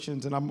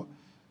and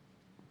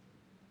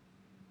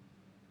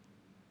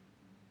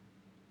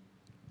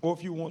or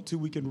if you want to,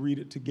 we can read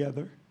it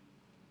together.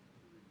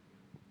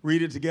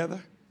 Read it together?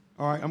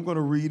 All right, I'm going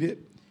to read it.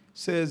 It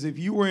says, if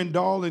you were in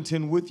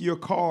Darlington with your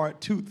car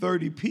at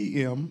 2:30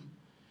 p.m.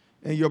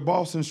 and your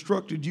boss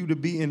instructed you to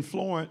be in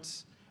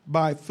Florence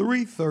by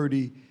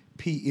 3:30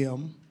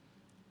 p.m.,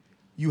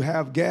 you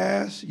have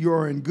gas,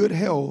 you're in good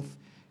health,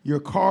 your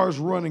car's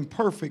running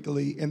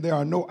perfectly, and there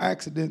are no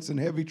accidents and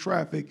heavy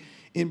traffic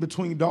in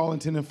between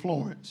Darlington and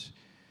Florence.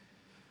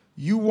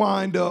 You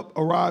wind up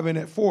arriving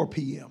at 4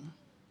 p.m.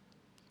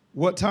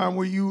 What time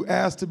were you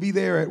asked to be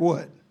there at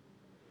what?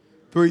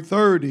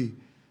 3:30.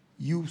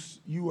 You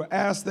were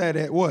asked that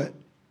at what?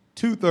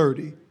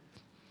 2:30.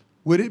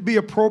 Would it be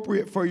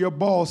appropriate for your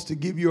boss to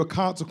give you a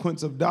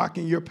consequence of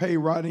docking your pay,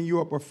 writing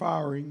you up, or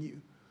firing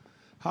you?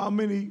 How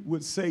many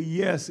would say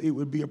yes, it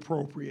would be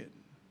appropriate?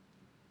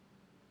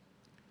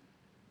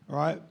 All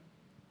right?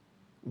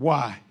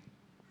 Why?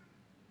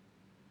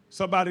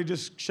 Somebody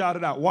just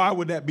shouted out, why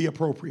would that be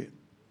appropriate?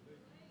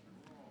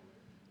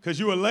 Because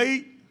you were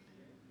late?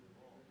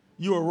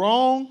 You were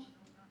wrong?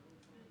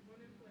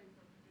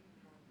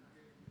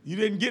 You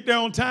didn't get there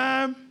on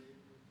time?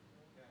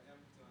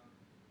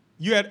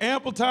 You had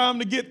ample time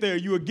to get there.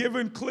 You were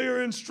given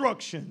clear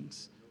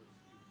instructions.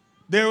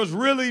 There was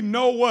really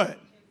no what?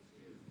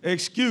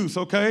 Excuse,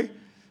 okay?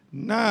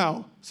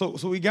 Now, so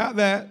we got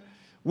that.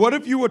 What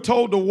if you were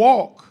told to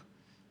walk?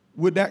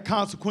 Would that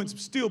consequence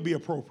still be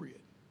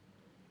appropriate?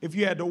 If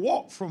you had to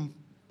walk from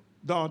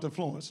Darlington to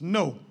Florence?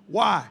 No.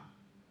 Why?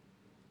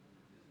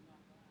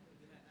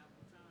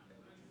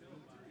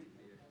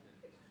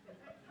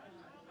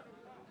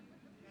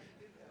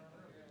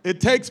 It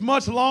takes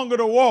much longer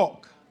to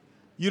walk.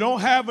 You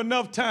don't have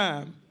enough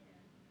time.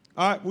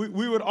 All right,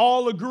 we would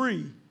all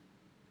agree,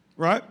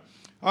 right?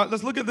 All right,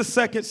 let's look at the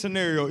second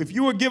scenario. If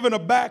you were given a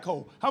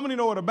backhoe, how many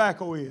know what a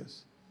backhoe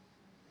is?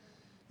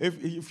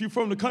 If you're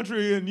from the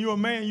country and you're a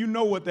man, you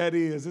know what that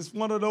is. It's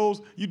one of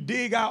those, you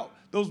dig out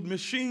those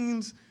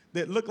machines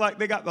that look like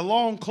they got the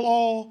long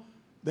claw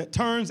that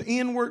turns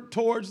inward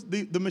towards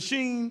the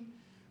machine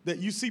that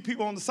you see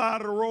people on the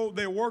side of the road,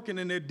 they're working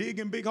and they're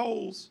digging big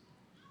holes.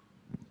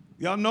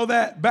 Y'all know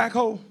that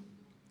backhoe,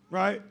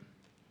 right?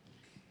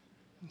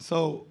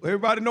 So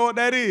everybody know what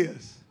that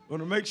is.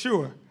 Want to make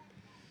sure.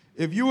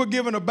 If you were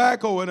given a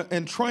backhoe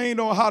and trained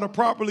on how to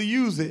properly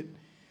use it,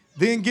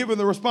 then given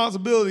the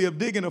responsibility of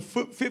digging a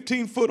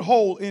 15-foot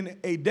hole in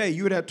a day,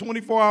 you would have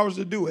 24 hours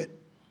to do it.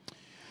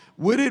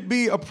 Would it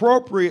be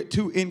appropriate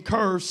to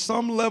incur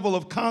some level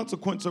of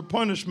consequence or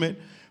punishment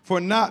for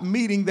not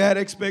meeting that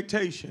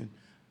expectation?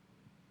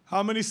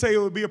 How many say it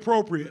would be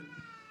appropriate?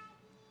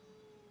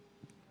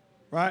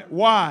 Right?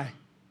 Why?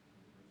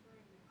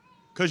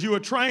 Because you were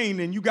trained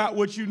and you got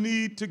what you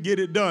need to get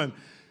it done.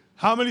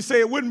 How many say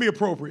it wouldn't be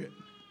appropriate?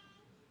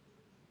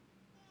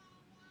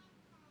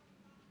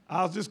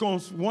 I was just going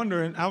to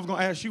wonder, and I was going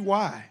to ask you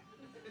why.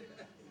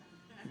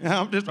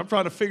 I'm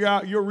trying to figure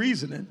out your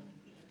reasoning.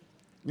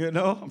 You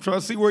know, I'm trying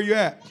to see where you're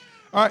at.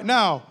 All right,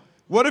 now,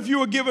 what if you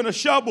were given a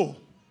shovel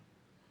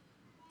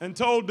and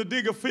told to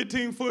dig a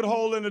 15-foot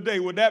hole in a day?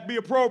 Would that be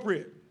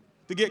appropriate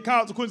to get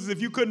consequences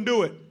if you couldn't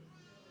do it?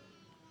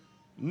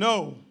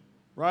 No,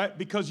 right?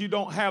 Because you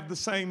don't have the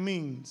same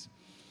means.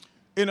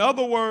 In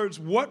other words,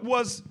 what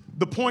was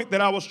the point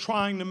that I was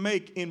trying to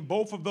make in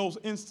both of those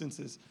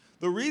instances?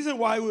 The reason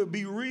why it would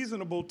be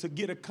reasonable to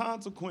get a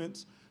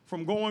consequence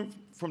from going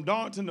from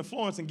Darlington to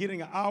Florence and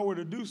getting an hour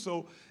to do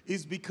so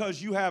is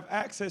because you have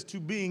access to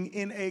being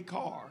in a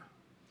car.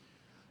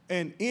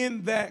 And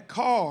in that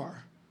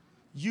car,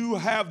 you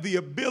have the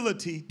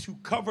ability to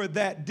cover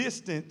that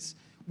distance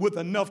with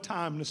enough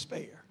time to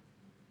spare,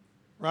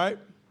 right?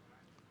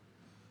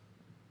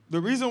 The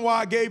reason why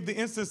I gave the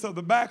instance of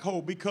the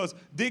backhoe, because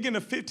digging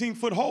a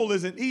 15-foot hole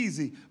isn't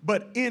easy,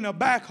 but in a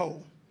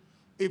backhoe,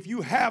 if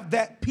you have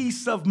that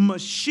piece of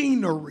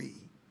machinery,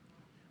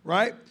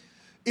 right,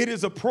 it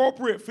is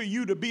appropriate for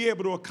you to be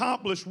able to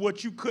accomplish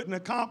what you couldn't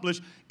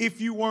accomplish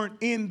if you weren't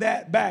in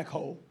that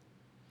backhoe.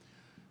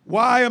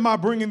 Why am I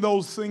bringing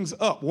those things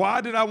up?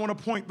 Why did I want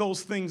to point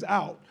those things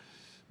out?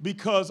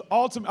 Because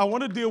ultimately, I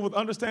want to deal with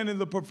understanding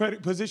the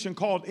prophetic position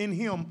called in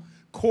Him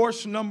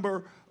course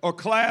number or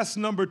class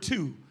number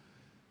 2,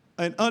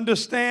 and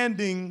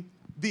understanding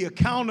the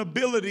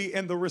accountability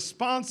and the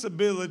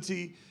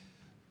responsibility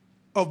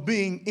of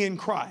being in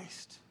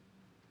Christ.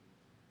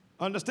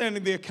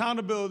 Understanding the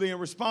accountability and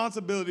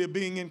responsibility of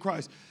being in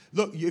Christ.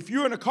 Look, if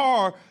you're in a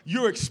car,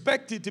 you're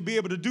expected to be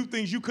able to do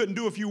things you couldn't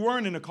do if you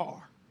weren't in a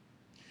car.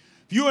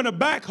 If you're in a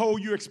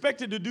backhoe, you're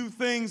expected to do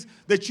things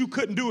that you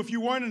couldn't do if you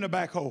weren't in a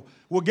backhoe.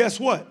 Well, guess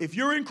what? If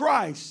you're in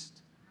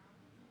Christ,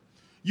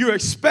 you're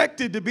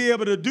expected to be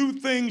able to do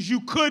things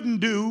you couldn't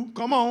do,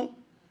 come on,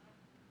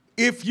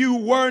 if you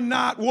were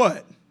not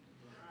what?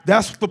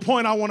 That's the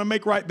point I want to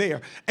make right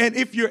there. And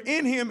if you're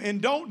in Him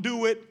and don't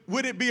do it,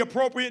 would it be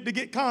appropriate to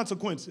get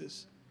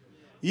consequences?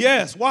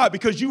 Yes. Why?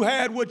 Because you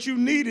had what you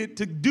needed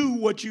to do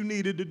what you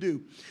needed to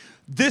do.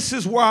 This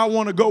is where I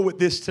want to go with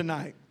this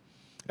tonight.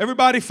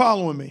 Everybody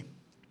following me,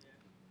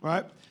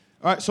 right?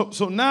 All right,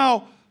 so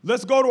now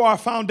let's go to our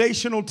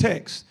foundational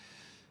text.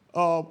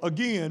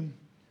 Again,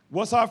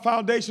 what's our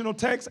foundational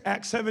text?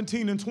 Acts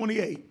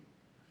 17:28.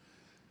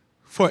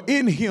 For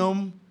in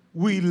him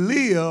we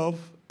live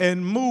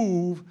and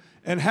move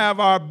and have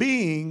our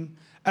being,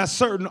 as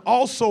certain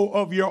also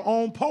of your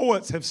own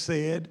poets have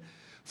said,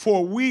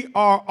 for we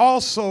are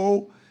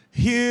also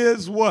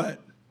his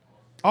what?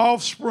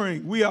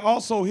 Offspring. We are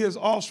also his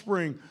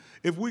offspring.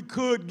 If we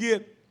could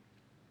get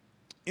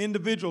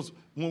individuals,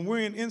 when we're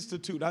in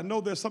Institute, I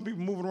know there's some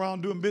people moving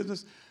around doing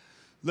business.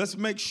 Let's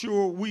make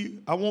sure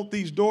I want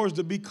these doors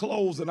to be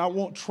closed and I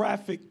want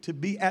traffic to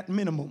be at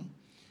minimum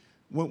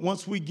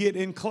once we get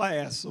in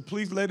class. So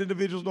please let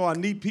individuals know I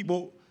need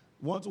people,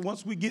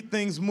 once we get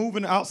things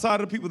moving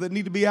outside of the people that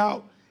need to be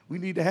out, we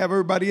need to have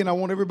everybody in. I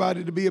want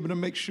everybody to be able to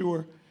make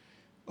sure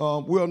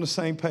we're on the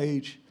same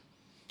page.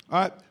 All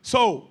right,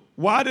 so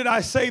why did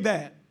I say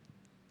that?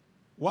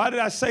 Why did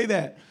I say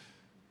that?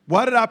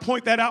 Why did I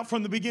point that out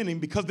from the beginning?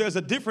 Because there's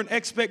a different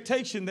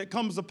expectation that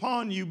comes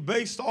upon you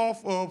based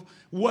off of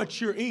what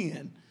you're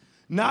in.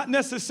 Not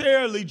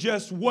necessarily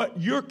just what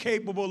you're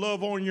capable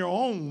of on your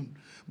own,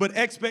 but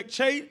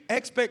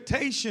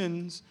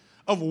expectations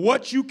of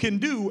what you can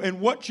do and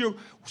what you're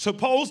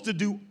supposed to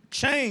do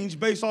change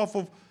based off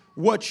of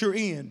what you're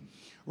in,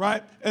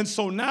 right? And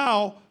so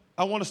now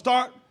I want to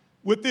start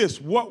with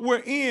this. What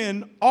we're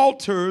in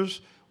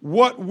alters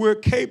what we're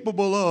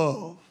capable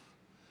of.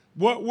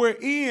 What we're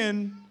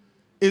in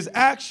is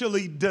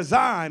actually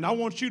designed. I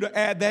want you to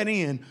add that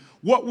in.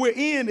 What we're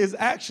in is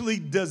actually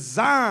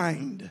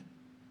designed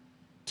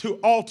to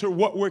alter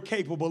what we're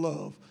capable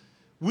of.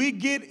 We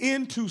get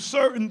into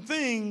certain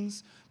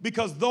things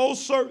because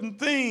those certain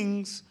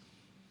things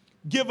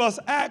give us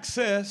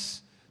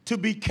access to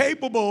be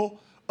capable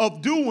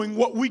of doing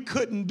what we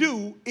couldn't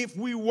do if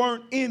we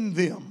weren't in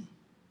them.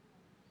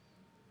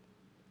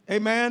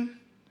 Amen?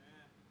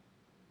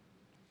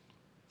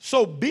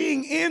 So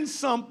being in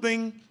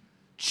something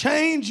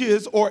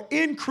changes or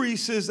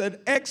increases an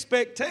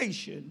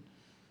expectation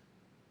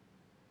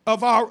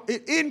of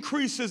it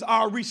increases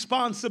our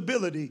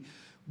responsibility.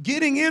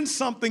 Getting in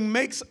something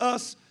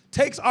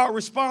takes our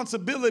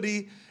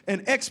responsibility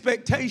and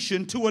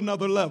expectation to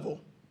another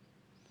level.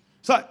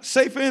 So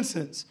say for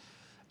instance,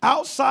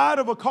 outside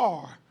of a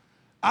car,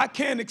 I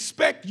can't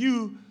expect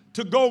you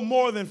to go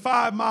more than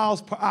 5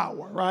 miles per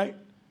hour, right?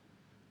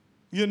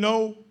 You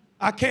know,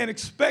 I can't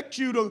expect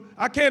you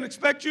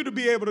to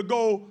be able to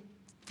go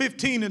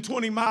 15 and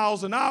 20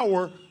 miles an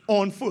hour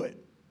on foot.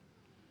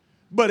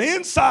 But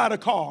inside a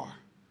car,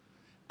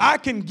 I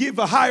can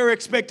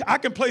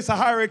place a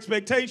higher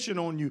expectation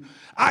on you.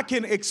 I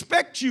can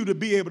expect you to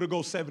be able to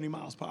go 70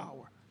 miles per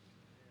hour.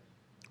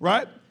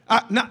 Right?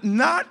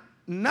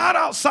 Not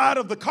outside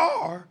of the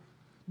car,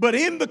 but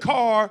in the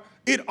car,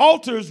 it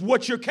alters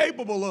what you're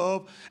capable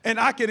of, and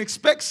I can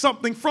expect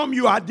something from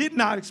you I did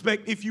not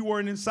expect if you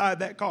weren't inside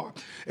that car.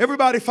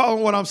 Everybody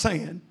following what I'm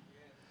saying?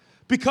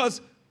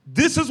 Because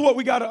this is what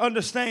we got to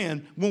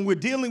understand when we're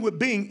dealing with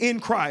being in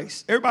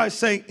Christ. Everybody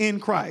say in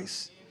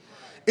Christ.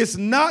 It's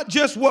not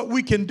just what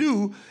we can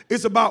do.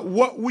 It's about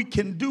what we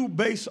can do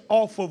based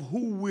off of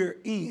who we're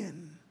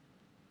in.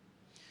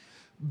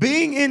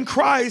 Being in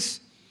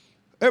Christ,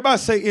 everybody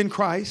say in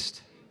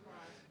Christ.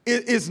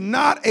 It is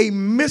not a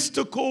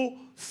mystical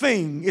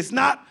thing. It's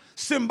not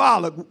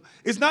symbolic.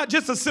 It's not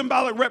just a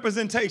symbolic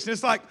representation.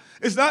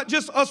 It's not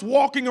just us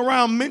walking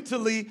around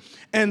mentally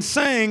and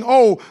saying,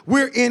 oh,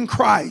 we're in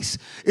Christ.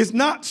 It's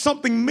not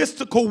something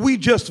mystical we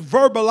just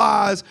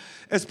verbalize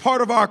as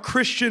part of our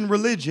Christian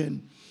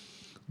religion.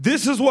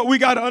 This is what we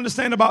got to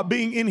understand about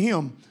being in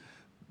him.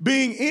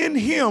 Being in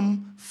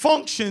him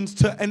functions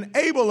to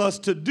enable us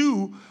to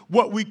do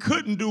what we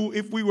couldn't do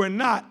if we were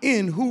not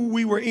in who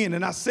we were in.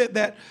 And I said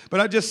that, but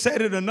I just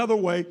said it another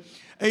way.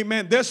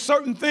 Amen. There's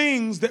certain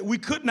things that we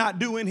could not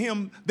do in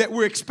him that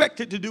we're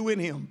expected to do in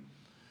him.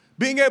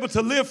 Being able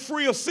to live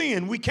free of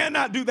sin. We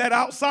cannot do that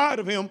outside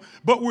of him,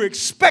 but we're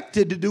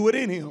expected to do it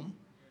in him.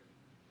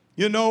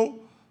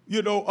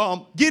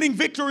 Getting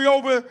victory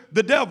over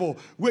the devil.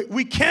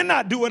 We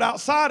cannot do it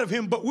outside of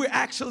him, but we're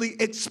actually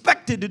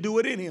expected to do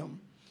it in him.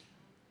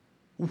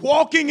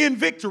 Walking in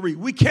victory.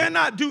 We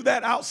cannot do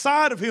that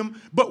outside of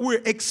him, but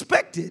we're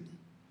expected.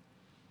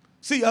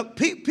 See,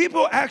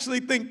 people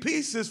actually think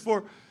peace is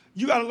for,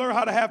 you got to learn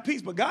how to have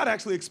peace, but God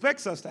actually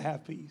expects us to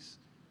have peace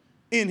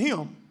in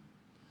him.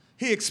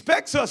 He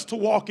expects us to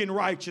walk in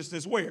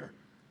righteousness where?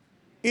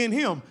 In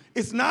him.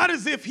 It's not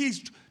as if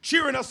he's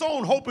cheering us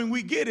on, hoping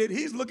we get it.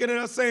 He's looking at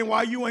us saying,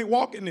 why you ain't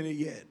walking in it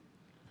yet?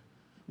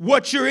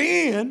 What you're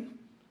in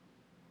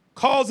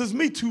causes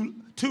me to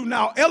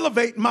now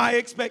elevate my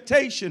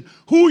expectation.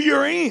 Who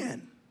you're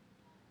in.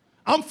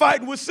 I'm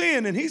fighting with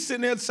sin, and he's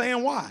sitting there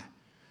saying, why?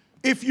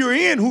 If you're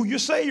in who you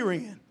say you're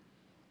in.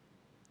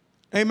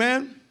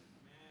 Amen?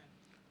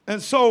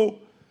 And so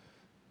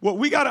what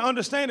we got to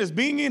understand is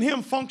being in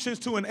him functions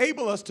to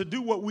enable us to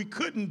do what we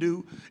couldn't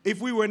do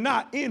if we were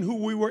not in who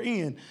we were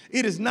in.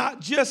 It is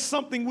not just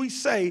something we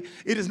say.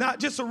 It is not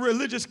just a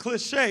religious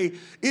cliche.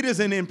 It is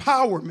an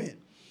empowerment.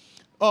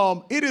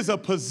 it is a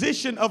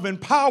position of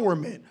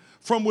empowerment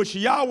from which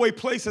Yahweh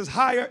places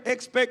higher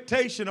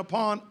expectation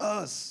upon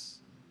us.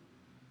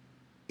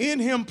 In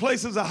him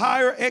places a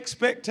higher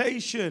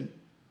expectation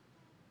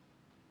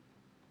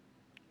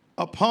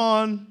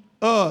upon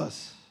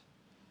us.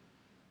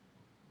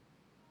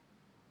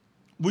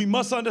 We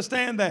must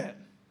understand that.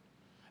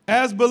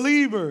 As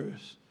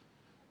believers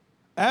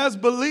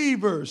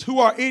who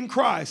are in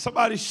Christ,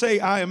 somebody say,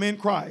 I am in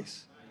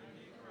Christ.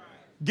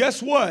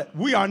 Guess what?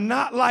 We are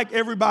not like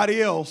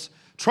everybody else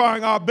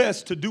trying our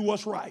best to do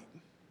what's right.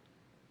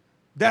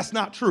 That's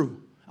not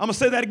true. I'm going to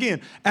say that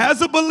again.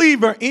 As a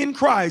believer in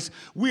Christ,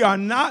 we are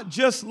not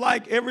just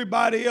like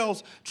everybody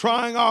else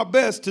trying our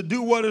best to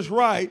do what is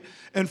right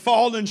and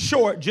falling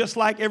short just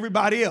like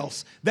everybody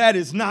else. That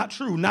is not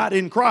true, not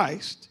in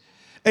Christ.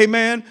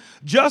 Amen.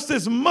 Just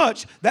as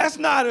much, that's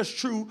not as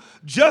true,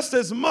 just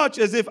as much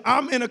as if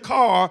I'm in a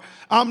car,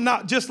 I'm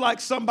not just like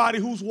somebody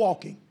who's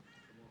walking.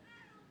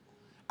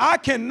 I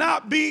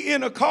cannot be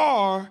in a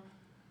car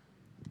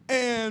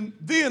and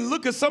then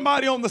look at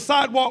somebody on the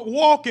sidewalk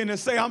walking and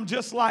say I'm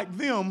just like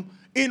them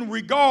in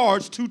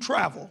regards to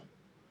travel.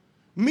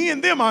 Me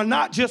and them are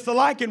not just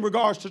alike in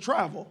regards to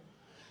travel.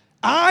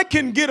 I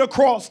can get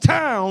across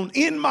town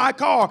in my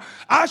car.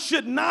 I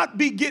should not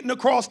be getting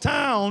across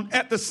town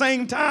at the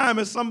same time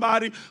as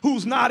somebody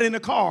who's not in a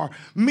car.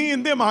 Me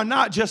and them are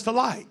not just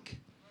alike.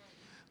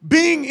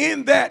 Being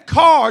in that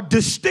car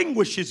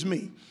distinguishes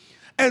me.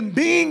 And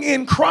being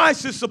in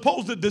Christ is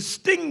supposed to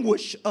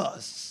distinguish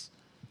us.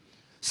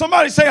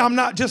 Somebody say, I'm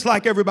not just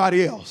like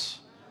everybody else.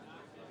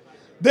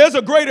 There's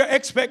a greater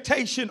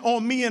expectation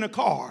on me in a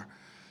car.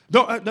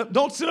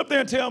 Don't sit up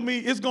there and tell me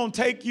it's going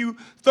to take you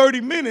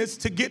 30 minutes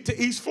to get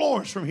to East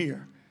Florence from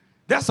here.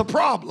 That's a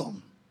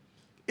problem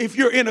if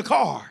you're in a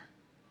car.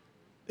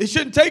 It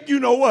shouldn't take you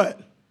know what.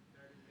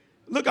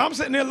 Look, I'm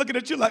sitting there looking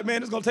at you like,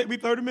 man, it's going to take me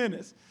 30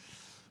 minutes.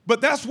 But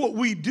that's what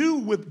we do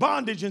with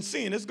bondage and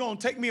sin. It's going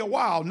to take me a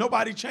while.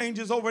 Nobody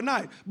changes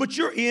overnight. But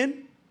you're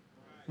in.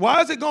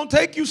 Why is it going to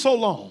take you so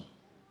long?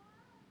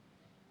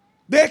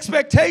 The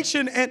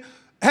expectation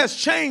has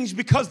changed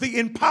because the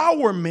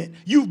empowerment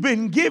you've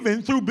been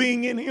given through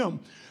being in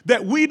him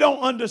that we don't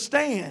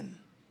understand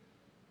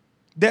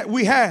that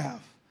we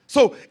have.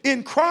 So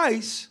in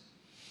Christ,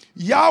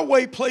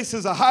 Yahweh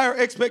places a higher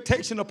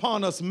expectation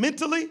upon us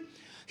mentally.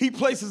 He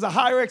places a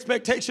higher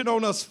expectation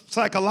on us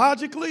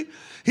psychologically.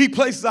 He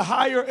places a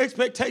higher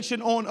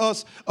expectation on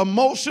us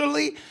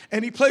emotionally.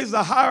 And he places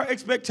a higher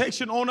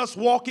expectation on us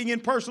walking in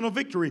personal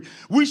victory.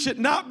 We should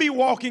not be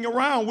walking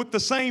around with the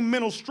same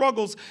mental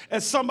struggles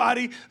as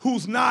somebody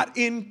who's not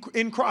in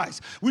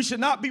Christ. We should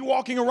not be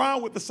walking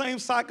around with the same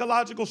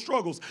psychological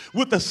struggles,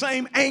 with the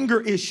same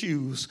anger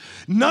issues.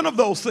 None of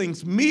those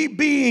things. Me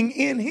being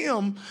in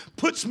him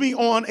puts me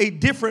on a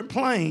different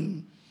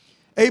plane.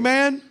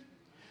 Amen?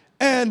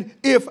 And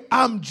if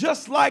I'm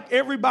just like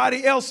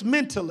everybody else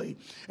mentally,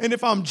 and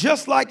if I'm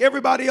just like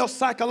everybody else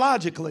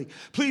psychologically,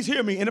 please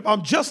hear me, and if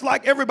I'm just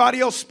like everybody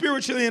else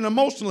spiritually and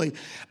emotionally,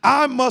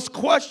 I must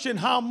question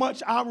how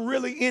much I'm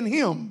really in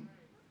him.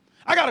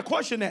 I got to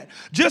question that.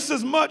 Just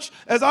as much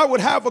as I would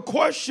have a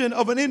question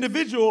of an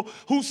individual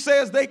who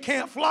says they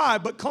can't fly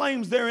but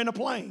claims they're in a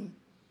plane.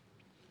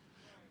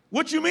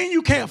 What you mean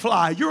you can't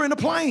fly? You're in a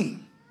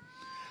plane.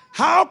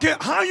 How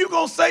are you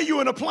going to say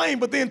you're in a plane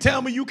but then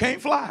tell me you can't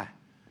fly?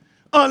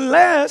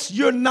 Unless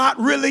you're not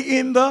really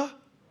in the.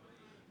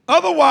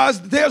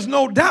 Otherwise, there's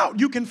no doubt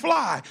you can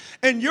fly.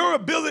 And your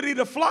ability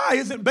to fly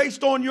isn't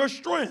based on your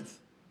strength.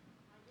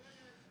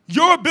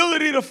 Your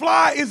ability to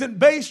fly isn't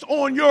based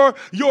on your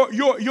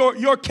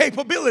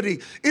capability.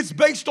 It's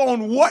based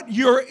on what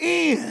you're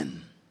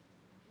in.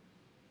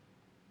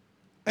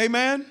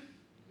 Amen?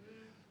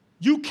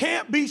 You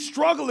can't be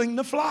struggling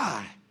to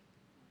fly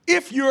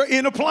if you're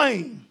in a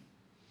plane.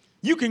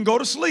 You can go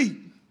to sleep.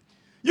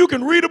 You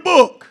can read a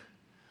book.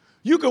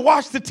 You can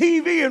watch the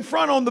TV in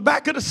front on the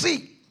back of the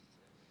seat.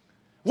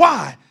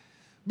 Why?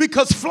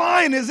 Because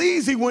flying is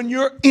easy when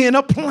you're in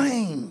a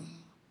plane.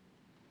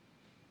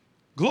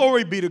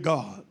 Glory be to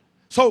God.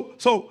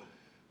 So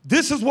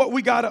this is what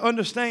we got to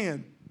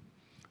understand.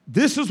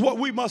 This is what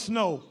we must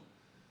know.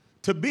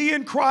 To be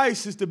in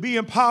Christ is to be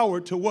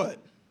empowered to what?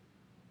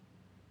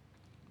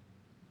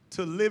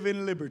 To live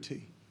in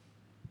liberty.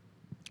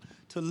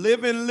 To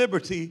live in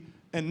liberty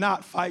and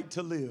not fight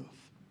to live.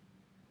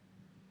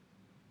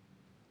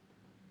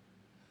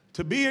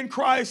 To be in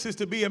Christ is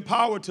to be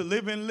empowered to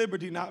live in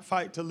liberty, not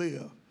fight to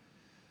live.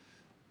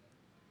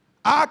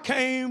 I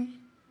came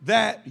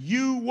that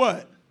you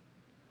what?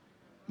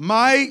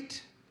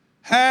 Might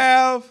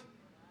have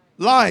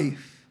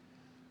life.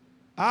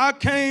 I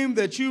came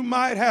that you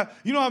might have.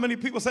 You know how many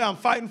people say, I'm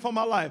fighting for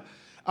my life.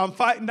 I'm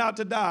fighting not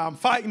to die. I'm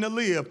fighting to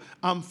live.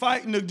 I'm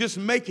fighting to just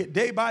make it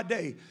day by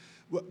day.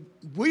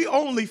 We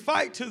only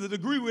fight to the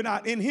degree we're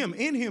not in him.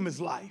 In him is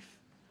life.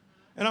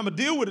 And I'm going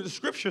to deal with it. The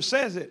scripture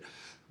says it.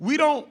 We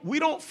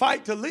don't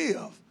fight to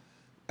live.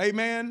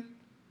 Amen.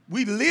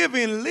 We live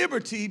in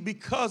liberty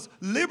because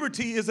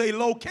liberty is a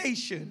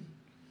location.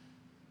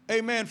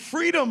 Amen.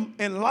 Freedom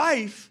and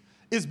life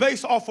is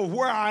based off of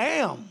where I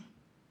am.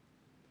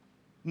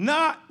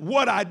 not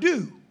what I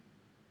do,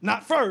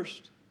 not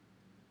first.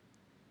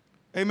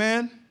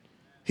 Amen.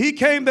 He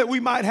came that we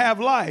might have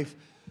life.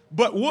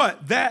 But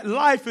what? That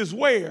life is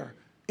where?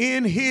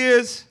 In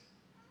his,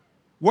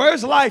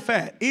 where's life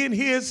at? In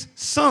his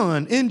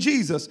Son, in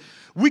Jesus.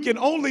 We can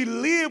only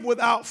live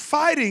without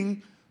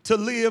fighting to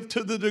live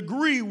to the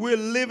degree we're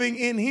living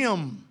in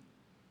him.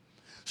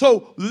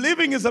 So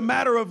living is a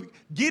matter of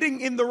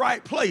getting in the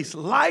right place.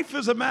 Life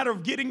is a matter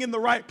of getting in the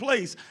right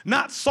place,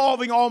 not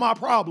solving all my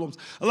problems.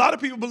 A lot of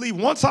people believe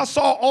once I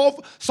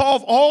solve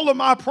all of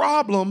my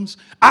problems,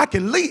 I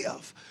can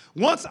live.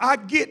 Once I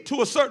get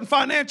to a certain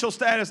financial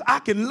status, I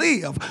can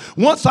live.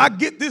 Once I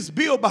get this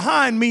bill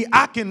behind me,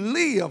 I can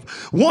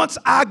live. Once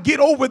I get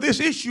over this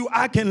issue,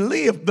 I can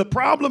live. The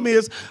problem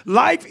is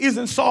life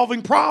isn't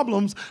solving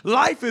problems.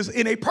 Life is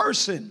in a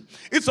person.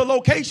 It's a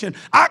location.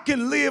 I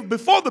can live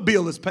before the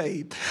bill is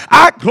paid.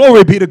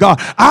 Glory be to God.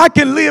 I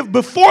can live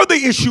before the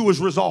issue is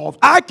resolved.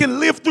 I can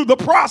live through the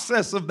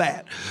process of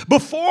that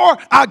before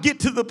I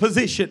get to the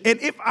position.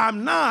 And if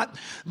I'm not,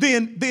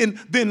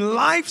 then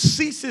life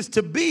ceases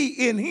to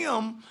be in him.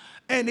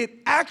 And it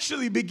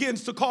actually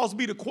begins to cause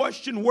me to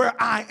question where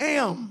I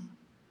am.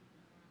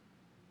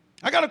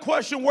 I got to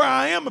question where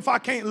I am if I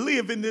can't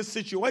live in this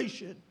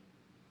situation.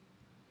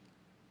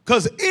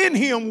 Because in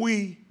him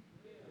we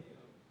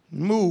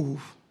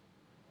move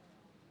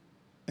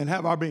and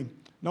have our being.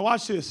 Now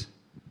watch this.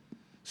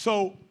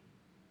 So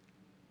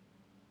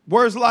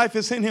where's life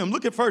is in him?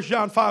 Look at 1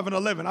 John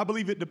 5:11. I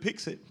believe it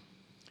depicts it.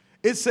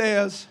 It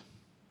says,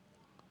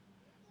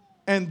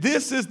 and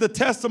this is the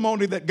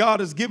testimony that God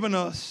has given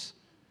us.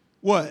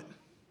 What?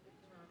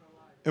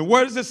 And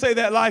where does it say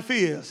that life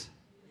is?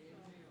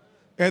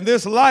 And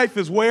this life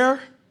is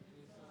where?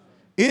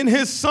 In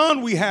his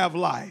Son we have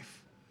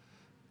life.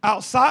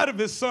 Outside of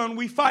his Son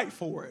we fight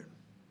for it.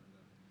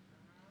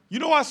 You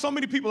know why so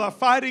many people are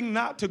fighting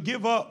not to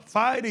give up,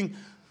 fighting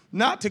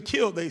not to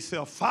kill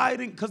themselves,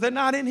 fighting because they're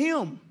not in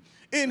him.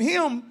 In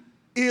him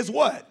is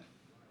what?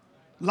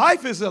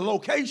 Life is a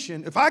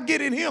location. If I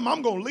get in him,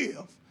 I'm going to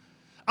live.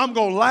 I'm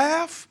going to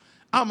laugh.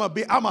 I'm going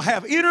to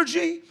have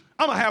energy.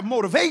 I'm going to have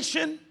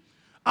motivation.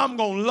 I'm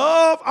going to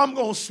love. I'm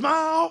going to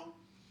smile.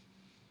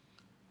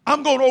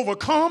 I'm going to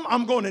overcome.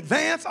 I'm going to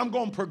advance. I'm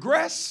going to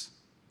progress.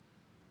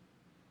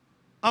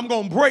 I'm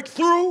going to break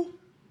through.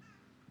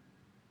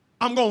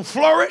 I'm going to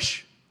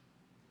flourish.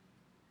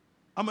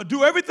 I'm going to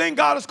do everything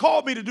God has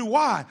called me to do.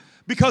 Why?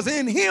 Because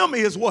in him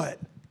is what?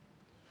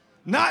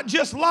 Not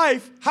just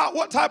life.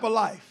 What type of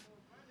life?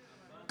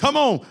 Come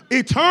on,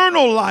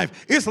 eternal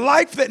life. It's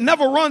life that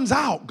never runs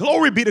out.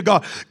 Glory be to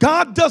God.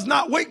 God does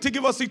not wait to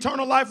give us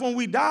eternal life when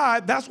we die.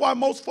 That's why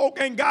most folk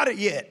ain't got it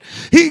yet.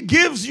 He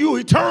gives you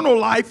eternal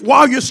life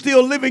while you're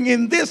still living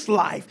in this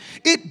life.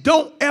 It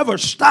don't ever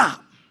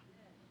stop.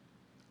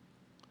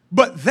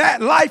 But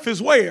that life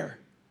is where?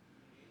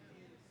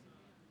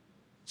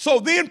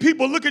 So then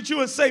people look at you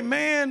and say,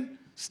 man,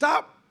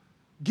 stop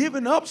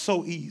giving up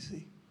so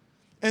easy.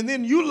 And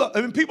then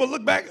people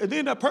look back, and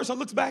then that person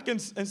looks back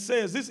and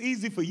says, this is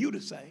easy for you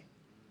to say.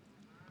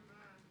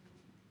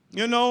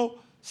 You know,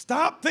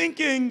 stop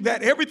thinking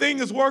that everything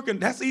is working.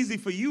 That's easy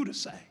for you to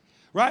say,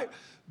 right?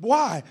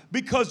 Why?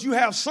 Because you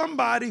have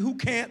somebody who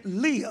can't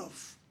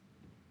live.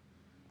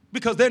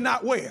 Because they're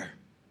not where?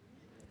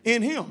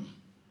 In him.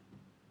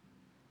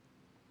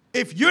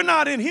 If you're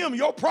not in him,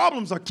 your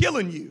problems are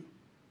killing you.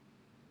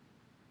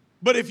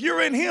 But if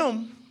you're in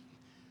him,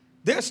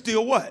 there's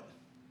still what?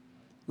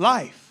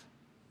 Life.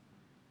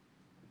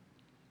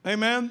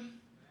 Amen.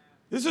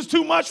 This is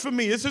too much for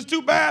me. This is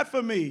too bad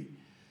for me.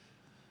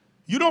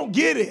 You don't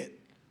get it.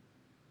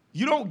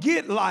 You don't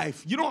get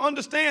life. You don't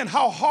understand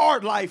how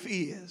hard life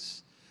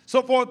is.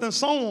 So forth and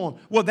so on.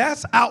 Well,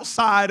 that's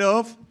outside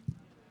of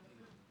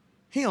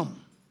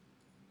him.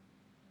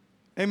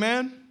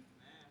 Amen.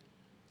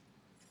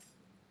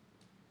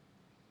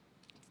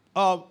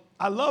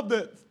 I love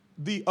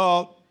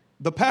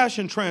the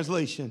Passion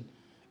Translation.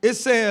 It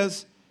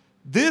says,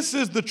 this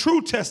is the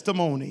true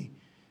testimony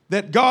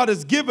that God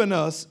has given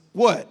us,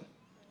 what?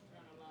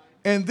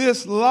 And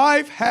this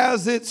life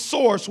has its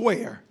source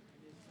where?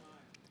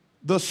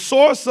 The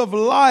source of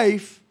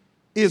life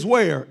is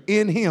where?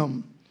 In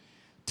him.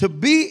 To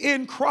be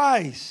in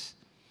Christ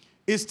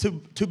is to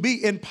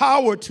be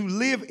empowered to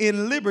live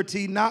in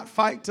liberty, not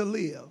fight to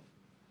live.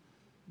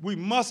 We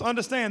must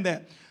understand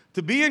that.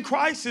 To be in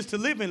Christ is to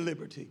live in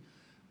liberty.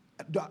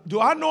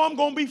 Do I know I'm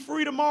going to be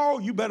free tomorrow?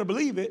 You better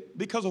believe it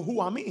because of who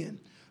I'm in.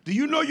 Do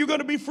you know you're going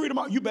to be free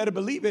tomorrow? You better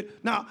believe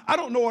it. Now, I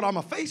don't know what I'm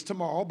going to face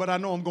tomorrow, but I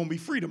know I'm going to be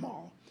free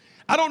tomorrow.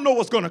 I don't know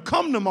what's going to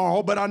come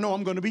tomorrow, but I know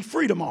I'm going to be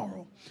free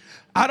tomorrow.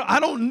 I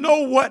don't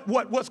know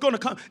what's going to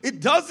come. It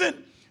doesn't,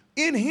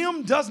 in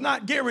him does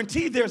not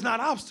guarantee there's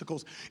not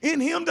obstacles. In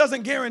him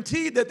doesn't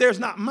guarantee that there's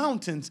not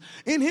mountains.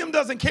 In him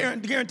doesn't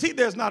guarantee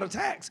there's not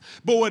attacks.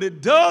 But what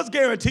it does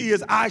guarantee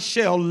is I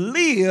shall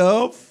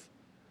live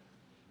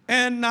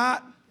and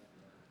not.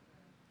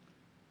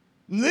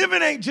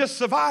 Living ain't just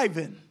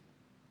surviving.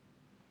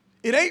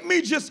 It ain't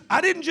me I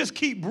didn't just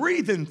keep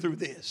breathing through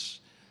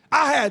this.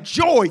 I had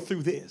joy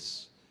through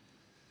this.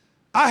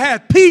 I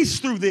had peace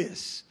through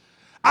this.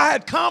 I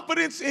had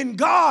confidence in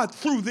God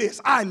through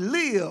this. I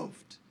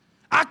lived.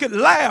 I could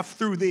laugh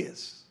through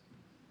this.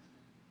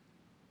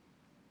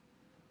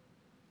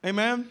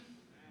 Amen?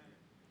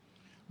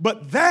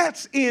 But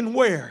that's in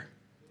where?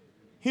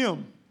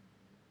 Him.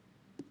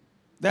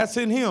 That's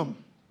in Him.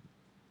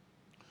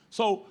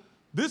 So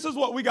this is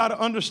what we got to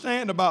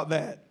understand about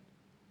that.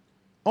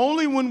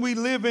 Only when we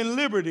live in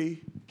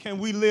liberty can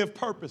we live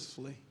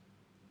purposefully.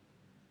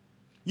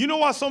 You know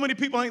why so many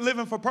people ain't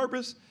living for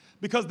purpose?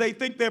 Because they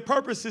think their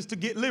purpose is to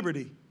get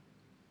liberty.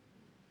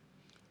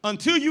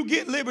 Until you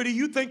get liberty,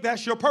 you think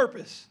that's your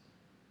purpose,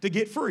 to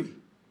get free.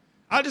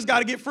 I just got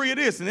to get free of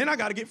this, and then I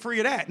got to get free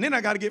of that, and then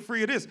I got to get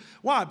free of this.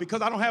 Why?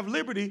 Because I don't have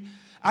liberty,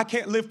 I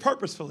can't live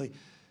purposefully.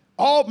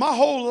 My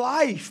whole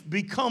life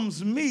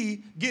becomes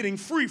me getting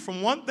free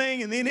from one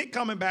thing and then it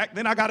coming back.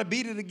 Then I got to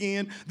beat it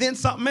again. Then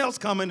something else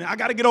coming. I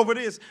got to get over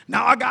this.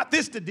 Now I got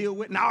this to deal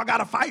with. Now I got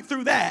to fight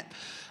through that.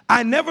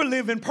 I never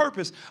live in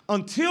purpose.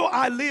 Until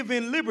I live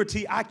in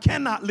liberty, I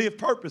cannot live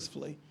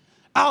purposefully.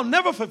 I'll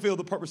never fulfill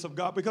the purpose of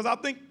God because I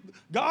think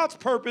God's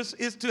purpose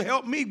is to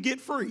help me get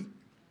free.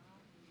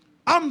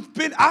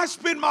 I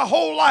spend my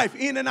whole life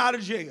in and out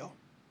of jail.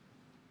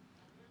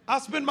 I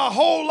spend my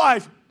whole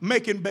life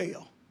making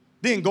bail.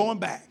 Then going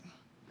back.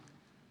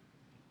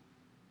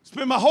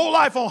 Spend my whole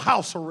life on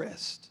house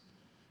arrest,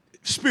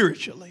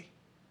 spiritually.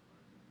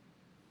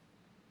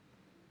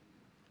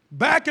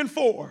 Back and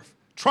forth,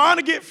 trying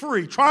to get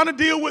free, trying to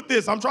deal with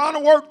this. I'm trying to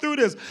work through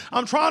this.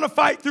 I'm trying to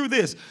fight through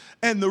this.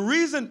 And the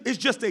reason is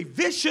just a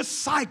vicious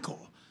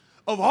cycle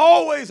of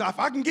always, if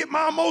I can get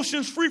my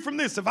emotions free from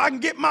this, if I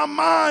can get my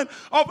mind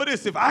off of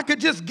this, if I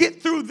could just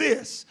get through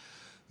this.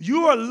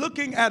 You are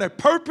looking at a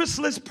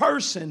purposeless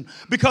person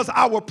because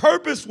our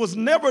purpose was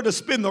never to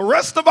spend the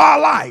rest of our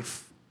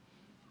life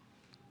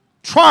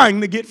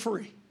trying to get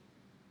free.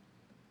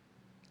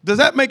 Does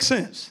that make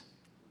sense?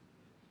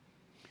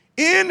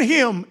 In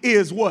Him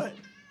is what?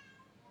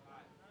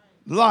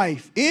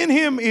 Life. In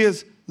Him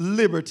is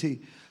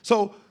liberty.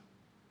 So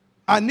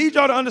I need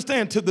y'all to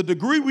understand, to the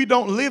degree we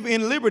don't live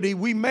in liberty,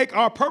 we make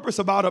our purpose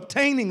about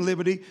obtaining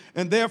liberty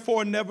and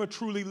therefore never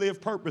truly live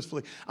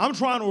purposefully. I'm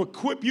trying to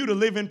equip you to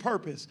live in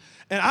purpose.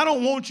 And I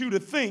don't want you to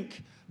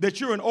think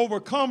that you're an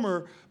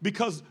overcomer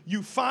because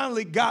you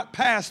finally got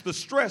past the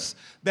stress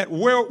that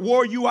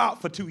wore you out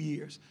for 2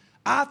 years.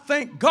 I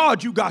thank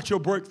God you got your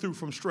breakthrough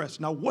from stress.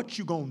 Now what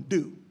you gonna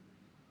do?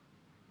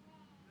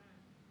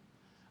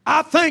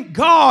 I thank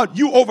God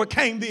you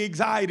overcame the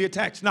anxiety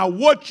attacks. Now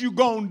what you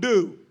gonna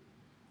do?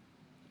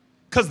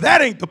 Because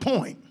that ain't the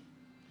point.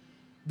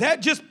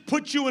 That just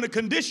puts you in a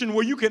condition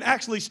where you can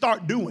actually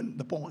start doing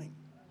the point.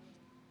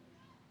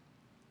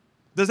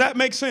 Does that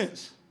make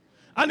sense?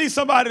 I need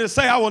somebody to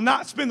say, I will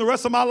not spend the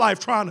rest of my life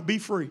trying to be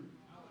free.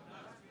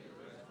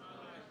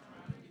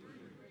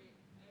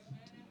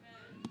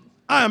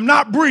 I am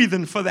not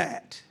breathing for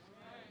that.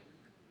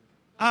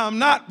 I am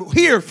not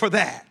here for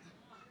that.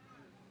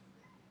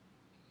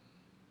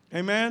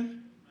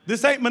 Amen?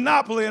 This ain't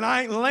Monopoly and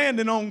I ain't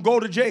landing on go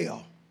to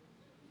jail.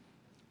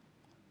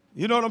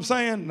 You know what I'm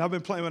saying? And I've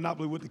been playing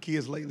Monopoly with the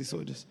kids lately,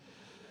 so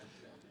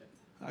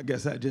I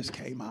guess that just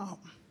came out.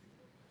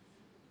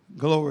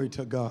 Glory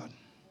to God.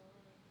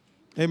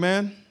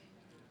 Amen?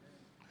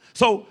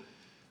 So,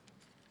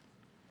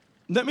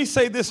 let me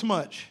say this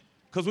much,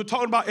 because we're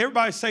talking about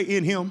everybody say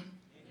in Him.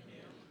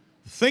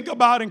 Think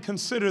about and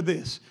consider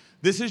this.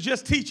 This is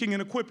just teaching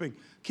and equipping.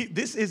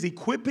 This is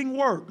equipping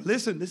work.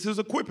 Listen, this is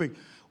equipping.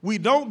 We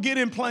don't get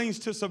in planes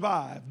to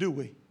survive, do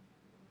we?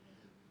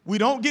 We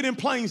don't get in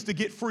planes to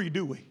get free,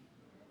 do we?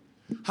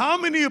 How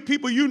many of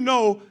people you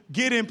know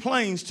get in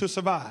planes to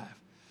survive?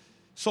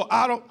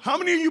 How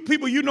many of you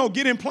people you know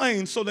get in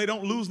planes so they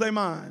don't lose their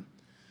mind?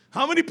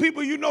 How many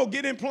people you know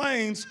get in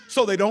planes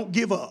so they don't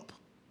give up?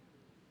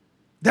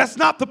 That's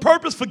not the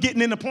purpose for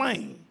getting in a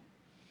plane.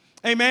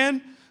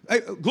 Amen?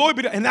 Glory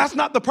be to God. And that's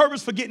not the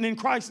purpose for getting in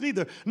Christ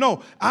neither.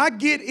 No, I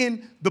get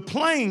in the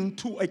plane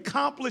to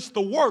accomplish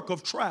the work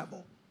of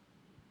travel.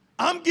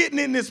 I'm getting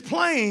in this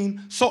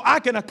plane so I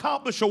can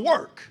accomplish a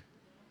work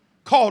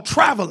called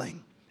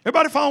traveling.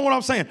 Everybody follow what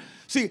I'm saying?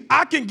 See,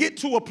 I can get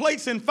to a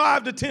place in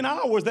 5 to 10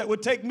 hours that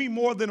would take me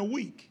more than a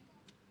week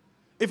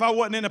if I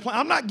wasn't in a plane.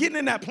 I'm not getting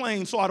in that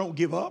plane so I don't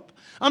give up.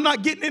 I'm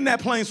not getting in that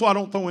plane so I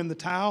don't throw in the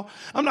towel.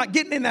 I'm not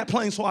getting in that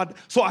plane so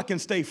I can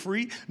stay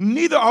free.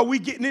 Neither are we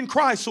getting in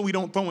Christ so we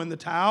don't throw in the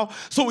towel,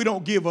 so we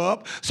don't give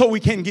up, so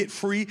we can get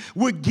free.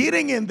 We're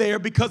getting in there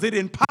because it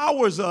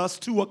empowers us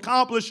to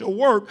accomplish a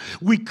work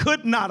we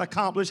could not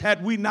accomplish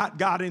had we not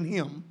got in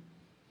Him.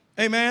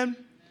 Amen?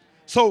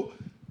 So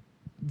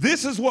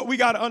this is what we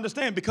got to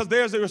understand, because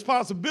there's a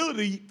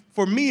responsibility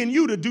for me and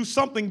you to do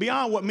something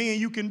beyond what me and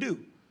you can do.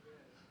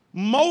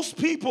 Most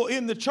people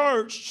in the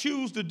church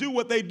choose to do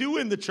what they do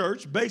in the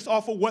church based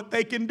off of what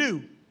they can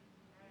do.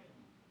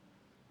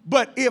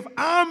 But if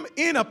I'm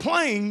in a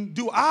plane,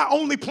 do I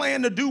only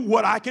plan to do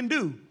what I can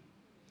do?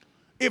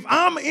 If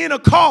I'm in a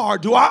car,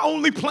 do I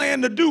only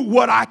plan to do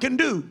what I can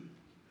do?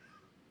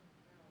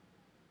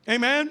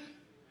 Amen?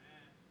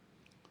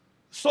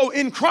 So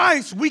in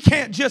Christ, we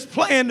can't just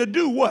plan to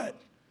do what?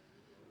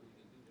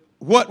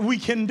 What we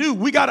can do.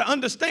 We got to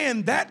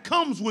understand that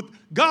comes with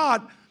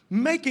God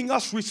making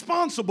us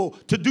responsible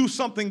to do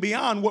something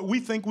beyond what we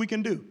think we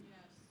can do.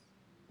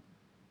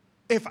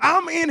 If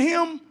I'm in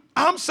him,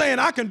 I'm saying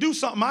I can do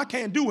something I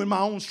can't do in my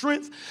own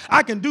strength.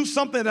 I can do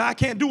something that I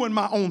can't do in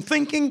my own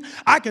thinking.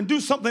 I can do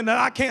something that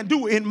I can't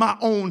do in my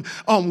own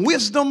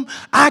wisdom.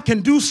 I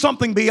can do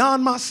something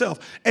beyond myself.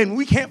 And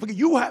we can't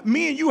forget,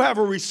 me and you have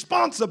a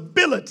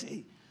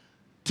responsibility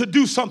to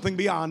do something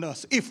beyond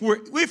us if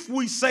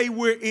we say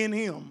we're in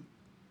him.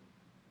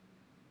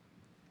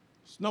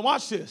 Now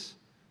watch this.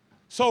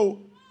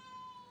 So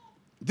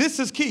this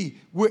is key.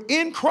 We're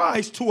in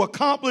Christ to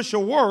accomplish a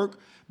work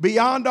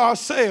beyond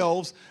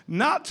ourselves,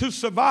 not to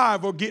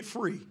survive or get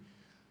free.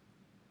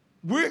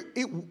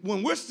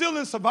 When we're still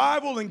in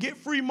survival and get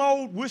free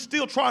mode, we're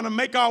still trying to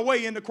make our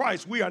way into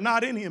Christ. We are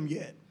not in him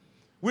yet.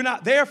 We're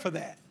not there for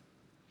that.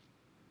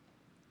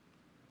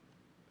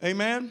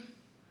 Amen?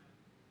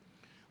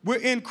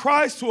 We're in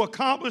Christ to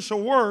accomplish a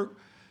work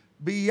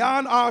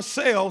beyond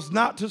ourselves,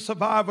 not to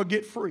survive or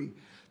get free.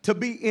 To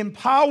be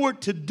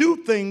empowered to do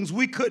things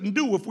we couldn't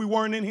do if we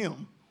weren't in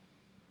him.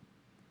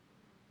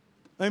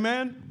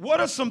 Amen?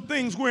 What are some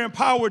things we're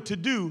empowered to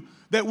do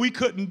that we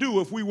couldn't do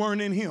if we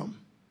weren't in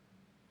him?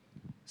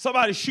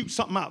 Somebody shoot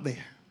something out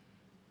there.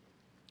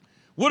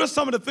 What are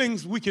some of the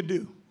things we can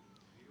do?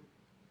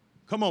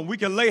 Come on, we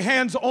can lay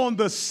hands on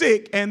the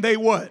sick and they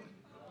what?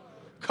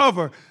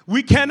 Cover.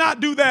 We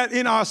cannot do that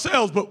in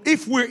ourselves, but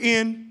if we're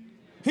in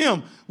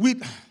him,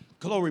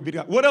 glory be to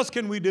God. What else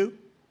can we do?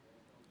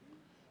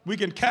 We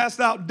can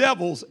cast out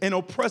devils and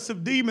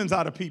oppressive demons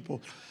out of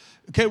people.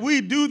 Can we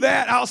do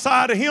that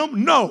outside of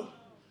him? No.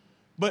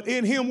 But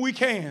in him we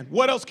can.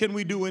 What else can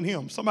we do in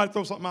him? Somebody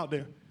throw something out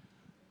there.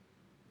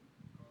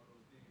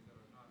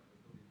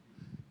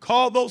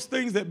 Call those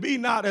things that be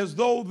not as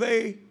though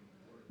they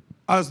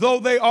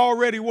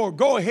already were.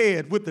 Go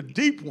ahead with the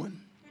deep one.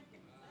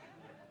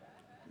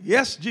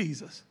 Yes,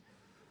 Jesus.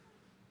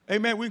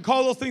 Amen. We can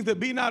call those things that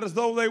be not as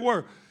though they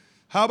were.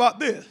 How about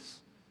this?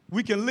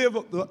 We can live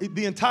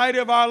the entirety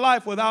of our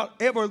life without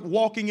ever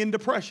walking in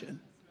depression.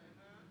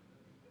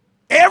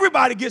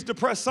 Everybody gets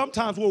depressed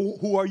sometimes. Well,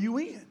 who are you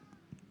in?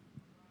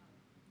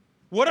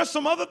 What are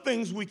some other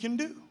things we can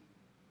do?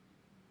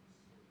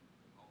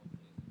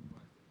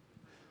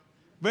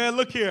 Man,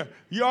 look here.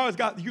 You always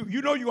got,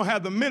 you know you're going to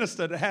have the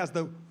minister that has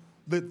the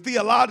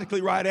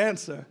theologically right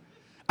answer.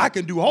 I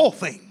can do all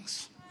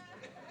things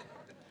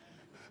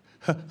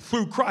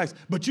through Christ.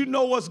 But you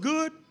know what's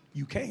good?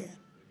 You can.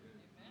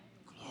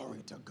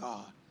 Glory to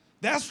God.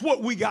 That's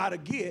what we got to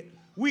get.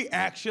 We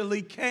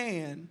actually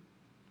can.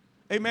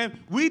 Amen.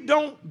 We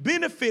don't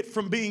benefit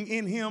from being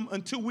in him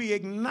until we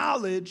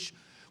acknowledge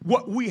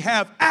what we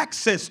have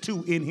access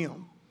to in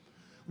him,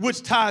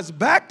 which ties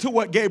back to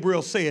what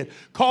Gabriel said,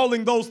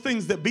 calling those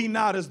things that be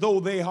not as though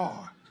they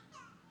are.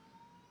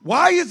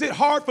 Why is it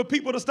hard for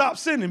people to stop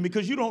sinning?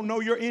 Because you don't know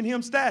your in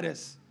him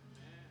status.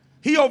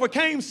 He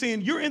overcame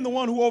sin. You're in the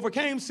one who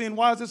overcame sin.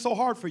 Why is it so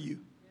hard for you?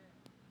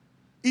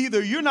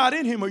 Either you're not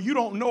in him or you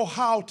don't know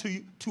how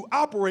to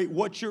operate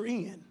what you're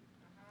in.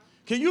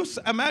 Can you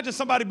imagine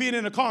somebody being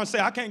in a car and say,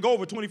 I can't go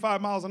over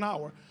 25 miles an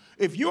hour?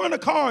 If you're in a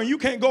car and you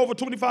can't go over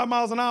 25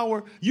 miles an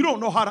hour, you don't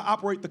know how to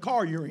operate the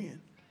car you're in.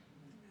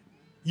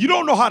 You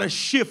don't know how to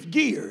shift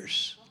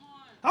gears.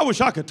 I wish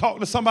I could talk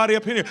to somebody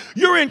up in here.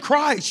 You're in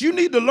Christ. You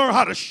need to learn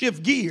how to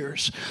shift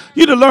gears.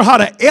 You need to learn how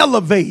to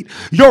elevate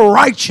your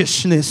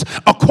righteousness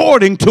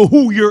according to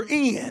who you're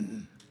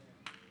in.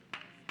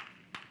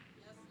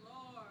 Yes,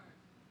 Lord.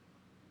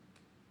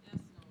 Yes,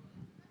 Lord.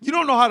 You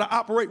don't know how to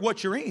operate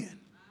what you're in.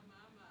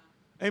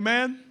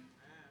 Amen?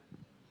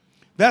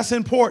 That's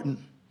important.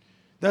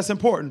 That's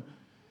important.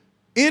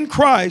 In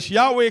Christ,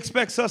 Yahweh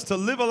expects us to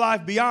live a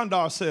life beyond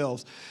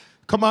ourselves.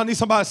 Come on, I need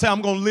somebody to say,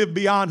 I'm going to live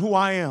beyond who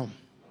I am.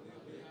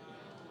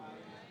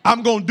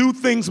 I'm going to do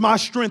things my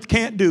strength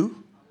can't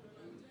do.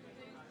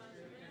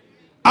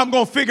 I'm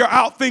going to figure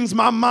out things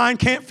my mind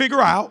can't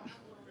figure out.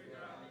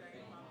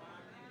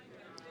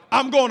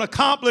 I'm going to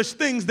accomplish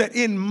things that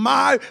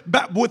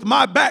with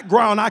my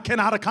background I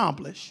cannot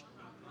accomplish.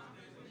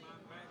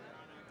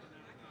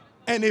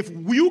 And if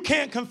you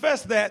can't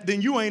confess that,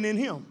 then you ain't in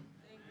him.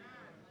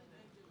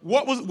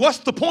 What's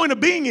the point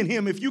of being in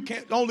him if you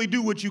can't only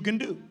do what you can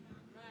do?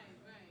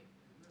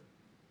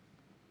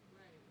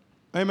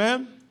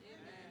 Amen?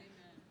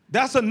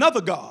 That's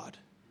another God.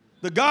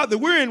 The God that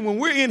we're in, when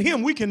we're in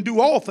him, we can do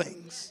all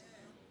things.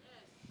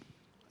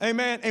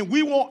 Amen? And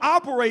we won't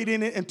operate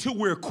in it until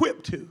we're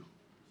equipped to.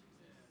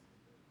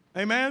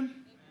 Amen?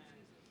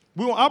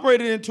 We won't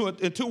operate it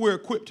until we're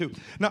equipped to.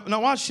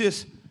 Now watch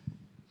this.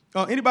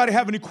 Anybody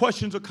have any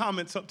questions or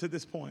comments up to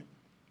this point?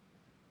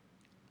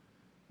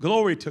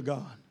 Glory to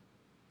God.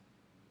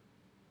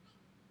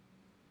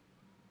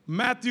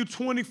 Matthew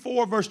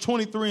 24, verse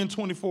 23 and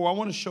 24. I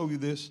want to show you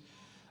this.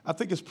 I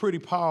think it's pretty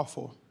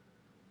powerful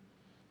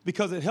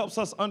because it helps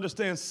us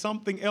understand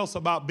something else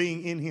about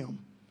being in him.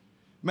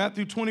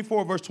 Matthew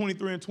 24, verse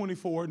 23 and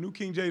 24, New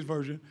King James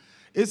Version.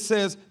 It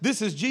says,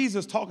 this is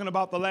Jesus talking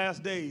about the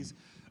last days.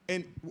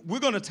 And we're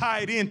going to tie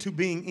it into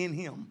being in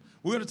him.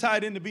 We're going to tie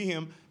it into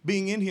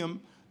being in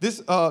him.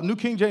 This New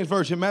King James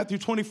Version, Matthew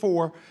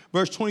 24,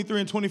 verse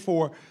 23 and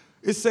 24,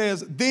 it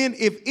says, then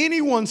if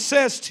anyone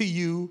says to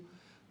you,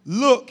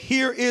 look,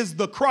 here is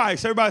the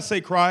Christ. Everybody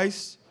say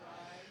Christ.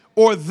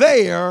 Or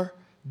there,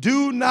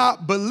 do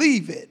not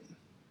believe it.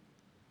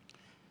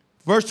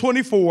 Verse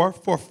 24,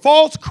 for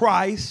false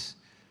Christs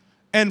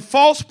and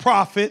false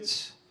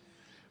prophets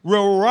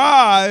will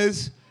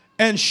rise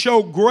and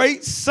show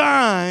great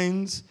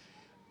signs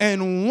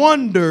and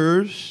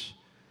wonders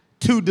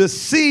to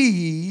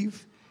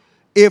deceive,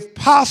 if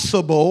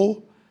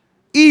possible,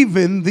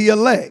 even the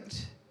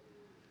elect.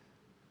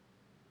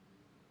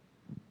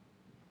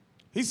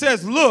 He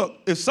says, look,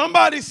 if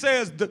somebody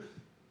says,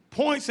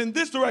 points in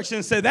this direction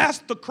and say, that's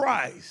the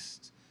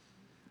Christ,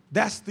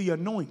 that's the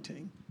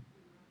anointing,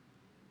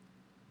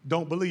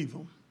 don't believe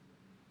them.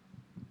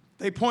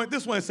 They point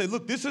this way and say,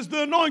 look, this is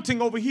the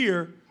anointing over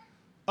here.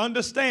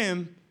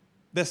 Understand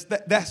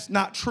that's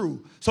not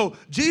true. So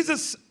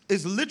Jesus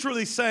is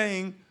literally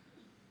saying,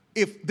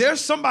 if there's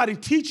somebody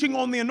teaching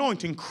on the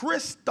anointing,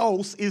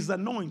 Christos is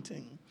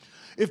anointing.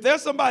 If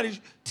there's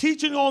somebody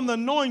teaching on the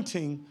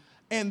anointing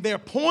and they're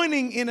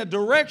pointing in a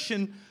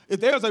direction, if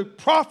there's a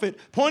prophet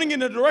pointing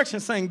in a direction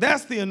saying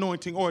that's the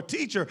anointing, or a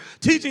teacher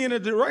teaching in a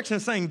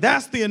direction saying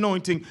that's the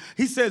anointing,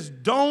 he says,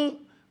 don't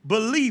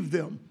believe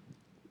them.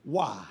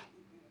 Why?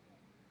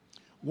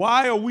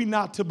 Why are we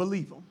not to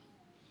believe them?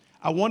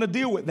 I want to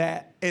deal with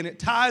that, and it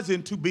ties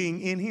into being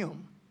in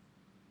him.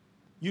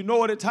 You know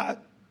what it ties?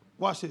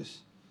 Watch this.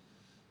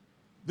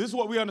 This is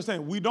what we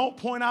understand. We don't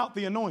point out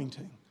the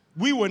anointing.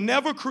 We were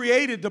never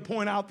created to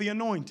point out the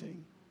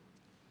anointing.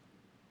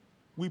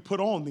 We put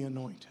on the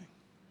anointing.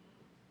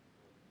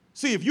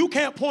 See, if you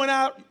can't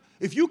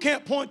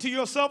point to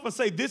yourself and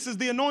say this is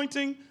the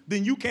anointing,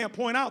 then you can't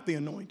point out the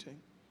anointing.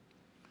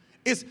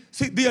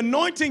 The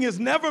anointing is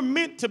never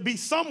meant to be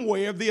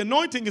somewhere. The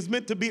anointing is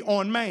meant to be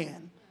on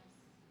man.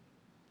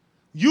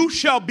 You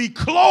shall be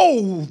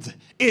clothed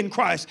in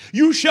Christ.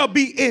 You shall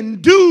be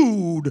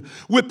endued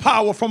with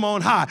power from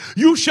on high.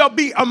 You shall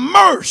be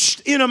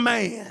immersed in a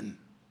man.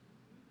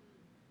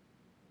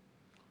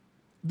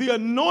 The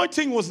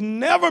anointing was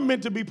never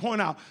meant to be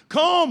pointed out.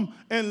 Come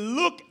and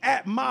look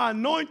at my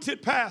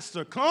anointed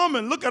pastor. Come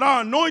and look at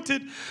our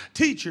anointed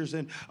teachers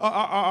and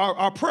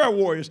our prayer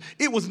warriors.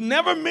 It was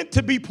never meant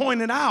to be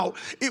pointed out.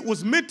 It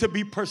was meant to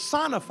be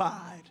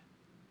personified.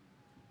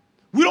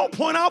 We don't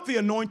point out the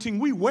anointing,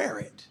 we wear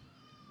it.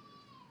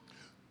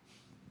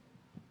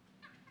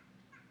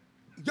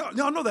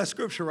 Y'all know that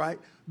scripture, right?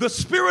 The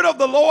Spirit of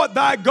the Lord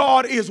thy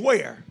God is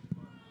where?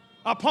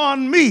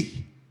 Upon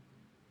me.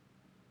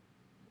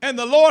 And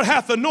the Lord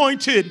hath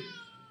anointed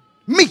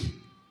me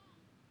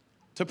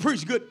to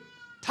preach good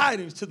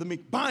tidings to the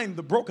meek, bind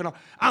the broken heart.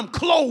 I'm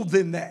clothed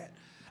in that.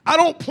 I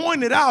don't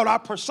point it out, I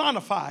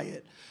personify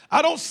it.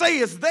 I don't say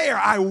it's there,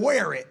 I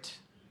wear it.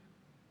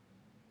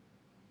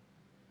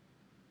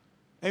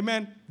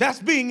 Amen. That's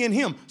being in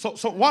him. So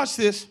watch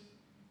this.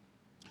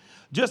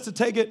 Just to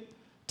take it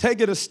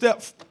a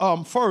step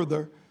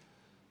further.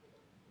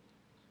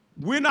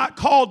 We're not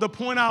called to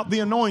point out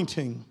the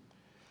anointing.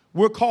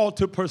 We're called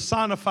to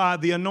personify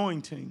the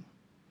anointing.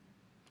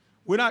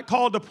 We're not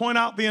called to point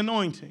out the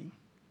anointing.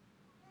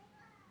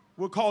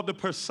 We're called to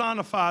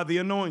personify the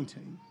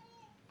anointing.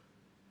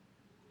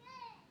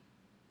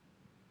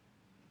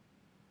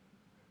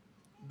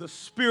 The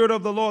Spirit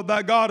of the Lord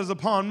thy God is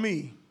upon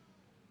me.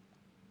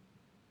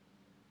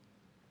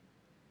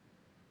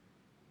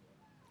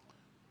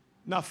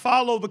 Now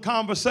follow the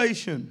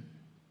conversation.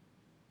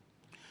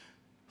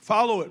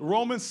 Follow it.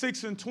 Romans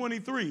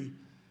 6:23.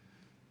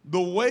 The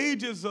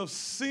wages of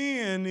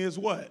sin is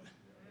what?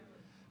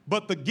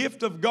 But the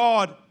gift of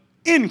God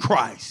in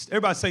Christ.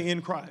 Everybody say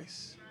in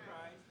Christ.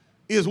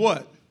 Is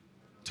what?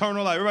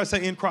 Eternal life. Everybody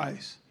say in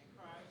Christ.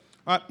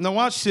 All right, now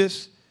watch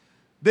this.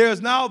 There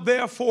is now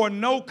therefore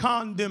no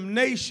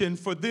condemnation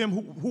for them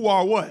who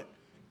are what?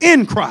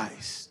 In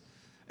Christ.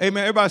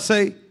 Amen. Everybody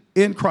say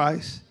in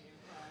Christ.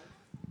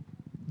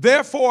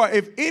 Therefore,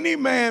 if any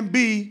man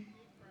be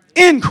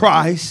in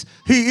Christ,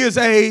 he is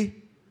a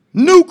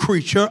new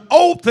creature.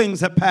 Old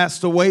things have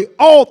passed away.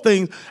 All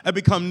things have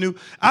become new.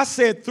 I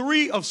said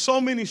 3 of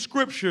so many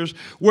scriptures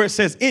where it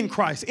says in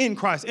Christ, in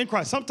Christ, in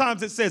Christ.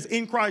 Sometimes it says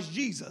in Christ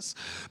Jesus,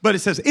 but it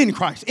says in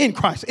Christ, in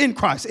Christ, in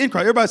Christ, in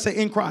Christ. Everybody say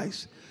in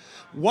Christ.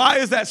 Why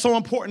is that so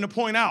important to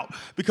point out?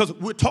 Because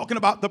we're talking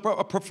about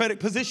a prophetic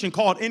position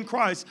called in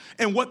Christ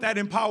and what that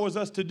empowers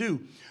us to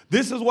do.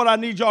 This is what I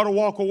need y'all to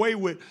walk away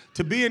with.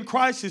 To be in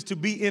Christ is to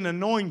be in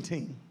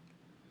anointing.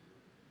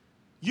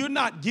 You're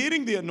not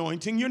getting the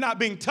anointing. You're not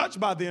being touched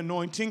by the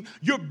anointing.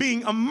 You're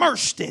being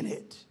immersed in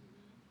it.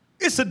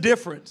 It's a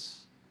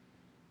difference.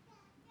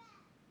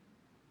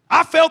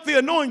 I felt the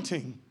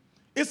anointing.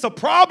 It's a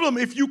problem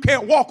if you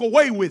can't walk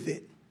away with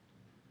it.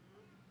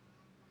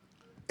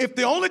 If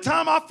the only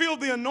time I feel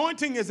the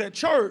anointing is at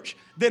church,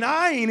 then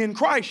I ain't in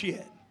Christ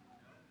yet.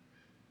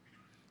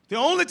 The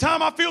only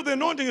time I feel the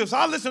anointing is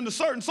I listen to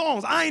certain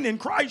songs. I ain't in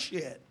Christ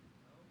yet.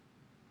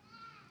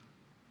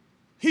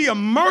 He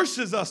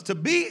immerses us. To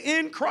be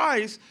in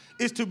Christ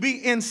is to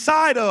be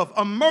inside of,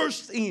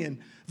 immersed in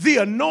the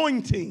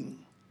anointing.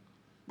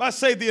 If I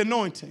say the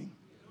anointing.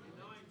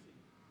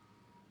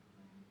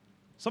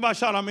 Somebody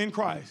shout, I'm in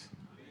Christ.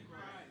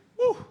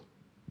 Woo.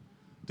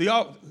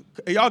 Are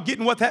y'all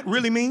getting what that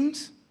really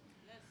means?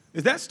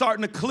 Is that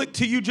starting to click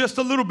to you just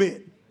a little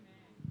bit?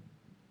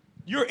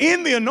 You're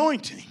in the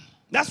anointing.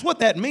 That's what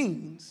that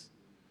means.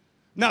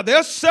 Now,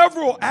 there's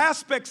several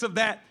aspects of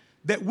that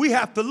we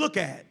have to look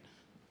at.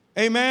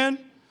 Amen?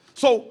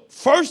 So,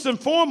 first and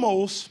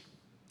foremost,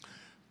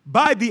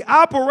 by the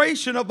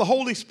operation of the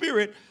Holy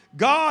Spirit,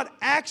 God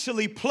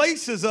actually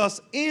places us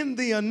in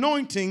the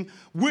anointing.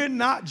 We're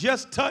not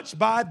just touched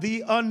by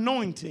the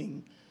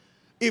anointing.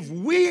 If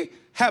we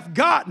have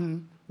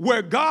gotten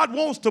where God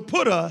wants to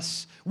put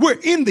us, we're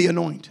in the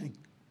anointing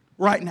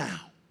right now.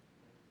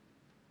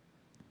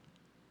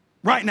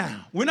 Right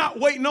now. We're not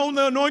waiting on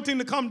the anointing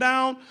to come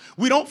down.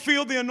 We don't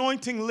feel the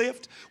anointing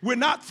lift. We're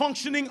not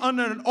functioning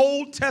under an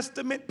Old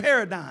Testament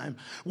paradigm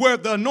where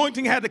the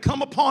anointing had to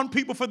come upon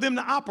people for them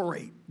to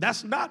operate.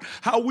 That's not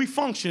how we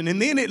function. And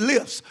then it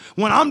lifts.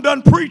 When I'm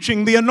done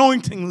preaching, the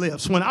anointing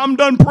lifts. When I'm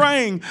done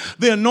praying,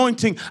 the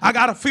anointing, I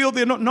got to feel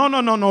the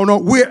anointing. No.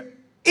 We're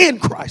in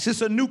Christ.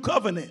 It's a new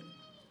covenant.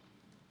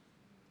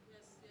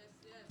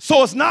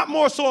 So it's not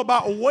more so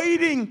about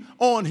waiting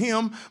on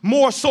him,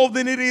 more so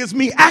than it is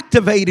me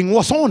activating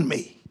what's on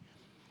me.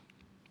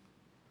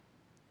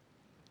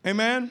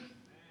 Amen?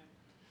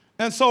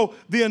 And so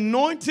the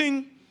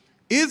anointing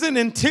isn't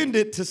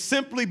intended to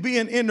simply be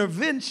an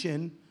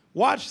intervention,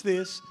 watch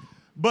this,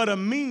 but a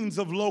means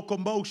of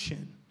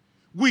locomotion.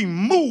 We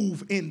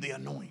move in the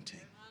anointing.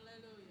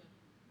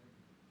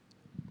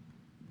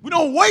 We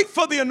don't wait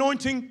for the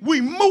anointing, we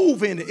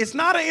move in it. It's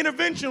not an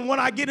intervention when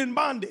I get in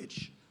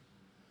bondage.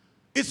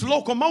 It's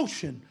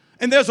locomotion.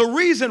 And there's a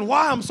reason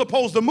why I'm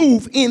supposed to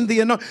move in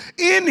the anointing.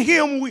 In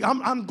him,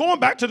 I'm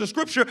going back to the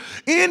scripture.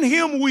 In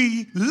him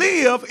we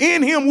live.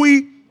 In him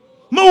we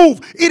move.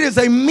 It is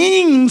a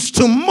means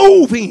to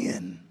move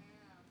in.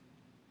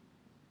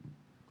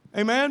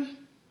 Amen?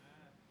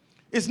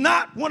 It's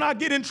not when I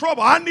get in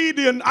trouble. I need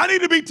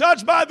to be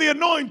touched by the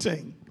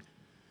anointing.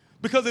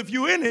 Because if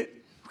you're in it,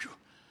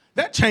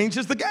 that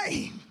changes the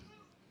game.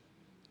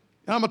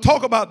 And I'm going to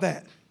talk about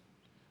that.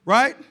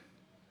 Right?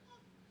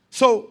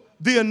 So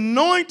the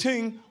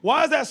anointing,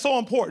 why is that so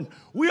important?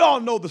 We all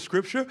know the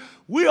scripture.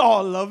 We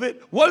all love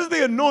it. What does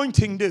the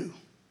anointing do?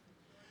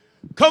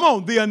 Come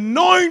on, the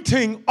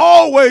anointing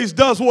always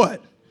does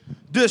what?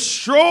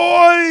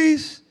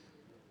 Destroys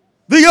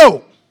the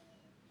yoke.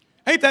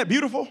 Ain't that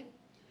beautiful?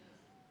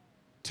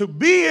 To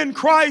be in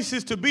Christ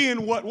is to be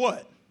in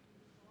what?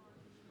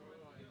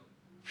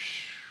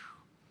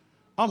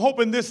 I'm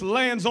hoping this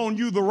lands on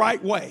you the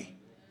right way.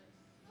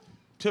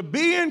 To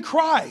be in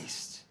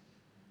Christ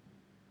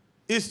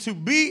is to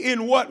be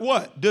in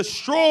what?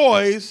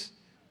 Destroys.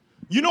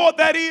 You know what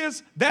that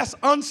is? That's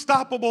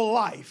unstoppable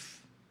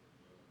life.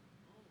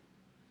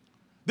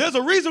 There's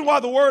a reason why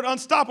the word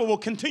unstoppable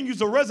continues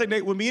to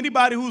resonate with me.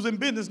 Anybody who's in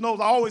business knows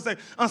I always say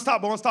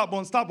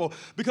unstoppable,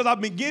 because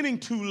I'm beginning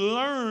to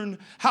learn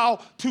how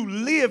to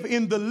live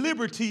in the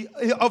liberty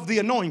of the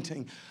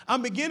anointing.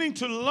 I'm beginning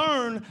to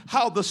learn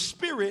how the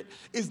Spirit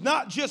is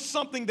not just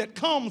something that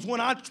comes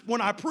when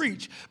I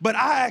preach, but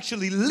I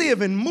actually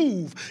live and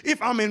move.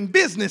 If I'm in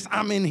business,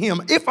 I'm in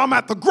him. If I'm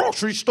at the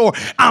grocery store,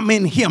 I'm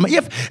in him.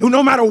 If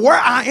no matter where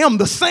I am,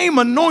 the same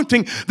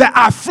anointing that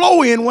I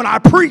flow in when I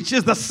preach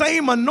is the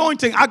same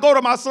anointing I go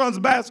to my son's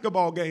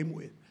basketball game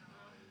with.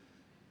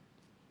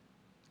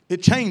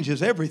 It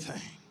changes everything.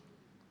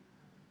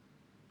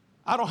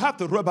 I don't have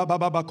to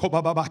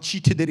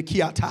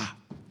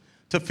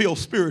feel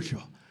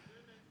spiritual.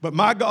 But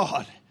my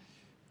God,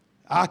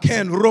 I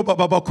can.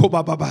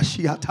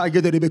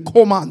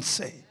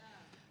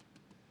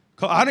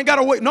 I didn't got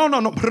to wait. No.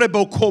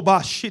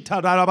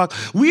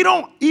 We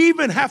don't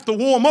even have to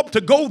warm up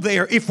to go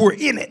there if we're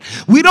in it.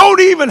 We don't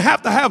even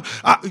have to have,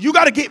 you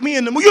got to get me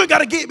in the mood. You ain't got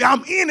to get me.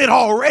 I'm in it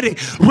already.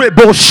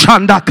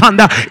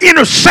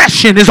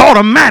 Intercession is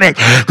automatic.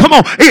 Come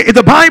on.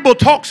 The Bible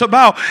talks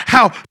about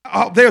how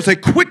there's a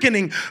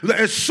quickening.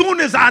 As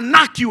soon as I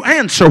knock, you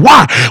answer.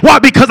 Why? Why?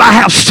 Because I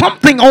have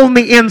something on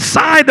the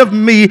inside of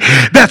me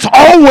that's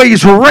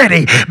always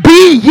ready.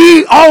 Be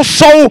ye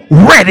also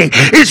ready.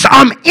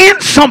 I'm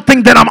in something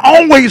that I'm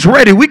always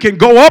ready. We can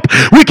go up,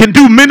 we can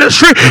do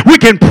ministry, we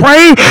can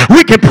pray,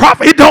 we can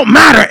prophet. It don't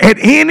matter at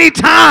any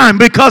time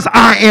because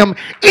I am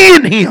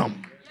in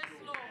him.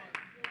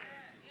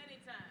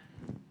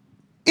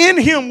 In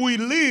him we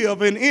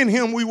live, and in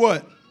him we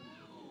what?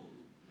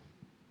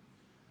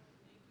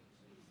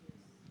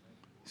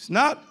 It's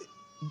not,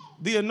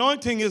 the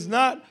anointing is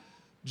not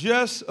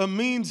just a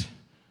means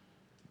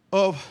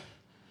of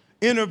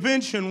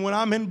intervention when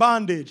I'm in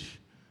bondage.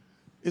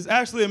 Is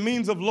actually a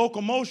means of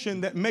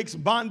locomotion that makes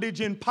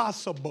bondage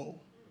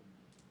impossible,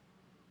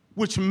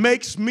 which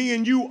makes me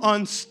and you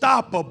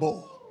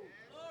unstoppable.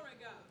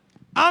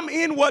 I'm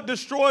in what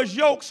destroys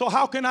yoke, so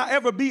how can I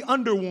ever be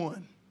under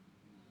one?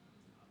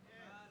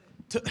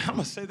 I'm going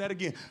to say that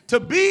again. To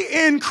be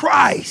in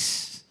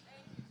Christ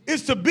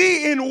is to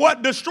be in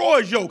what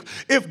destroys yoke.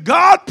 If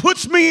God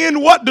puts me in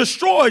what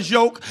destroys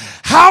yoke,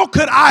 how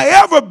could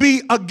I ever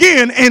be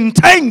again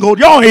entangled?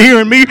 Y'all ain't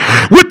hearing me,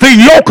 with the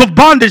yoke of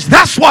bondage.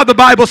 That's why the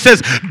Bible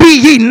says, be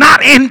ye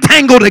not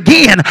entangled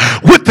again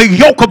with the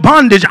yoke of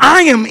bondage.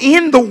 I am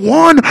in the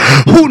one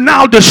who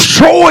now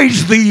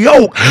destroys the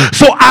yoke.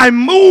 So I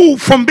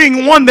move from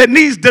being one that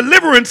needs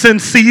deliverance in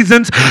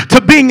seasons to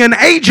being an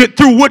agent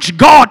through which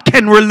God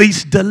can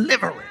release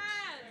deliverance.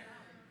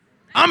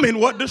 I'm in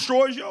what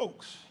destroys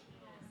yokes.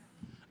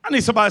 I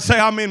need somebody to say,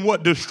 I'm in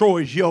what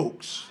destroys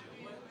yokes.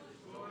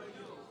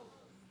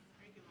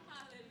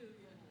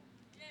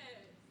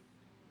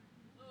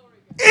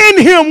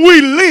 In him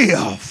we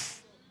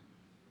live.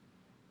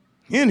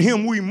 In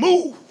him we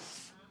move.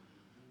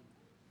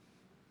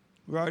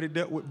 We already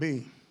dealt with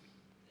B.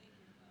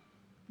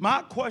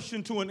 My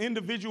question to an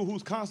individual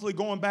who's constantly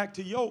going back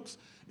to yokes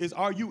is,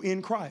 are you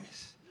in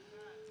Christ?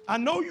 I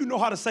know you know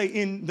how to say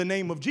in the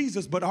name of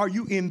Jesus, but are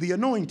you in the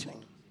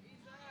anointing?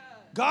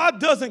 God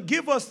doesn't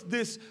give us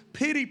this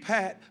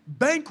pity-pat,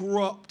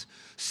 bankrupt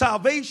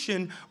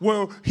salvation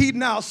where he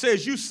now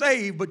says you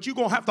saved, but you're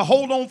going to have to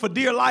hold on for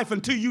dear life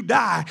until you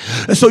die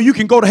so you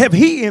can go to heaven.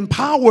 He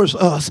empowers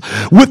us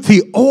with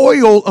the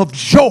oil of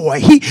joy.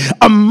 He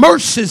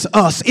immerses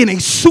us in a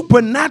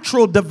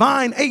supernatural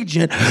divine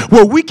agent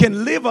where we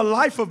can live a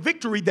life of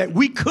victory that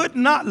we could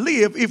not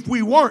live if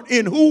we weren't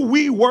in who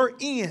we were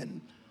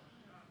in.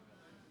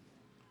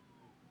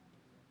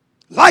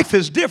 Life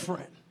is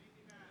different.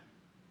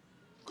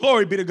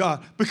 Glory be to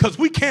God. Because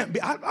we can't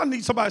be, I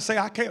need somebody to say,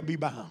 I can't be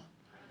bound.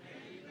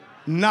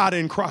 Not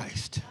in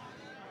Christ.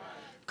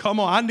 Come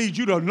on, I need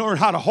you to learn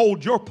how to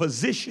hold your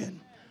position.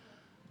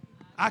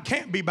 I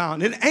can't be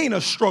bound. It ain't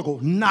a struggle.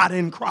 Not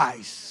in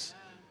Christ.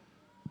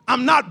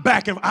 I'm not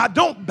backing. I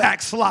don't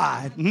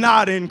backslide.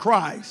 Not in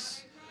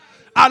Christ.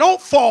 I don't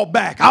fall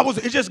back.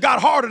 It just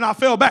got hard and I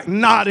fell back.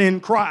 Not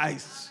in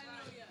Christ.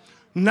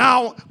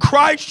 Now,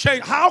 Christ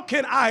changed. How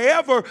can I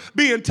ever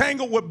be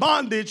entangled with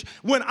bondage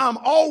when I'm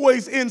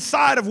always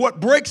inside of what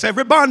breaks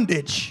every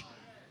bondage?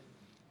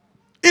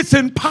 It's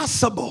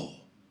impossible.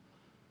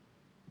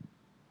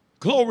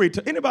 Glory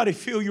to anybody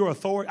feel your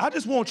authority? I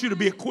just want you to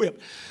be equipped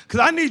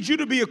because I need you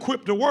to be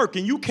equipped to work,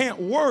 and you can't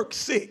work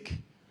sick.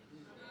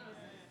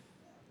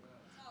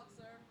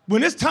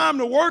 When it's time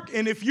to work,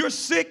 and if you're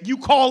sick, you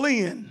call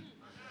in.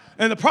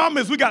 And the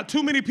problem is we got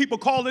too many people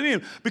calling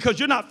in because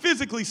you're not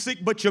physically sick,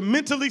 but you're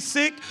mentally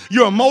sick,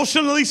 you're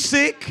emotionally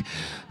sick,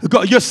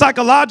 you're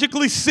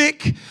psychologically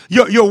sick,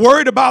 you're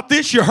worried about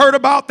this, you're hurt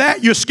about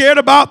that, you're scared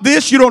about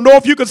this, you don't know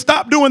if you can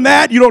stop doing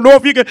that, you don't know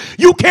if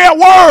you can't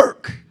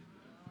work.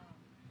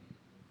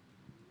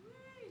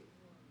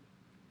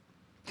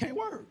 Can't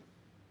work.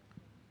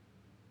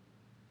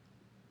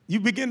 You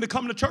begin to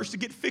come to church to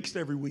get fixed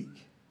every week.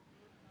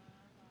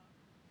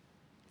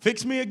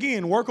 Fix me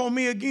again, work on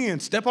me again,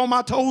 step on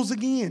my toes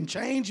again,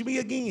 change me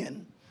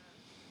again.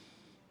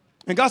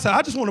 And God said,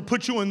 I just want to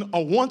put you in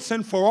a once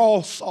and for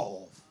all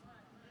solve.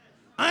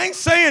 I ain't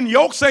saying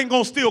yokes ain't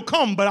going to still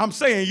come, but I'm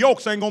saying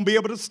yokes ain't going to be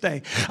able to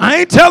stay. I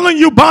ain't telling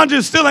you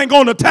bondage still ain't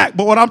going to attack,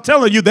 but what I'm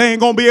telling you, they ain't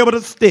going to be able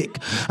to stick.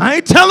 I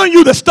ain't telling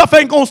you that stuff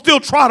ain't going to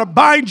still try to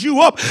bind you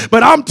up,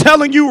 but I'm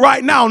telling you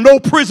right now, no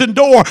prison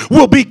door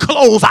will be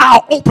closed.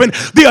 I'll open.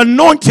 The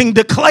anointing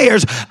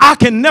declares I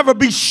can never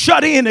be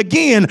shut in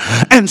again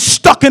and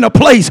stuck in a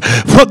place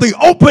for the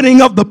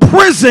opening of the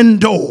prison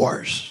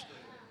doors.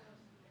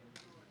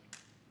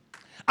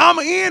 I'm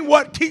in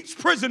what keeps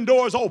prison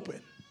doors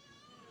open.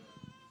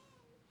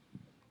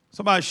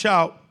 Somebody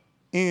shout,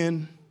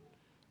 in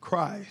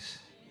Christ.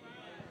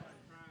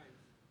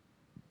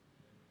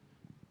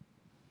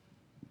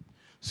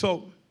 So, I'm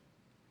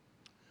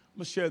going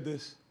to share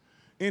this.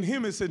 In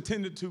him it's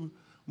intended to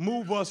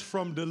move us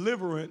from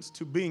deliverance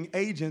to being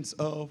agents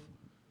of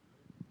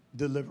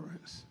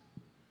deliverance.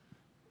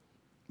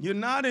 You're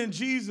not in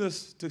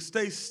Jesus to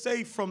stay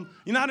safe from,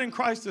 you're not in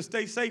Christ to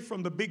stay safe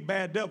from the big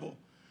bad devil.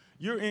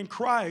 You're in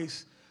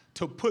Christ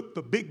to put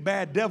the big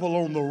bad devil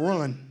on the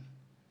run.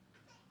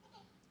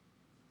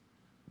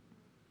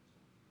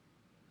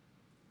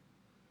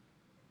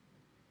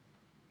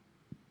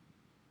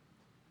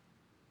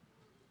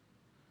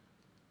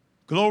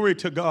 Glory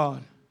to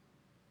God.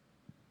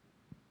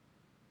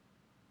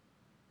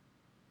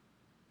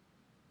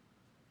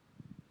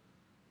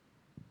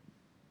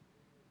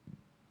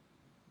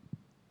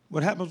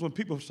 What happens when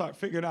people start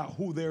figuring out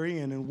who they're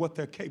in and what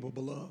they're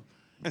capable of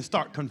and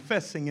start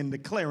confessing and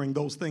declaring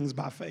those things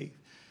by faith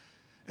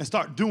and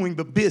start doing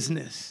the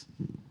business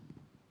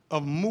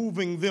of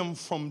moving them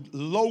from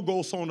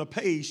logos on a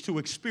page to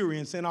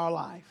experience in our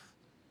life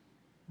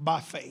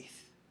by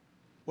faith?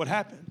 What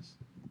happens?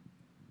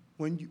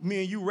 When me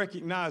and you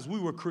recognize we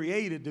were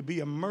created to be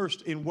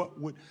immersed in what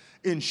would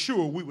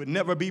ensure we would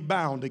never be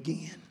bound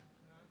again.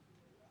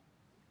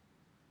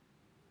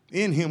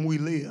 In him we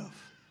live.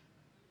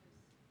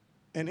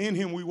 And in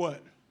him we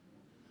what?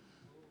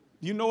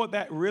 You know what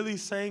that really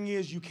saying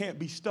is? You can't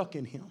be stuck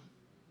in him.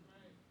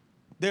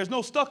 There's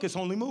no stuck, it's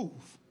only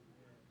move.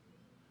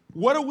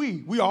 What are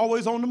we? We are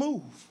always on the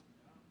move.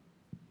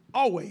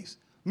 Always.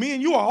 Me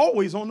and you are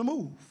always on the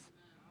move.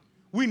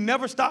 We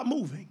never stop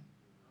moving.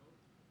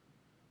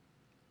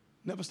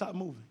 Never stop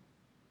moving.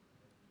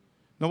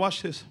 Now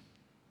watch this.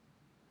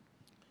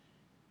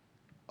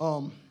 I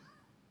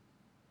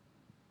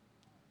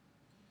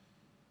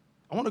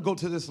want to go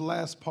to this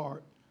last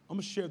part. I'm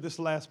going to share this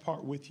last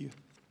part with you.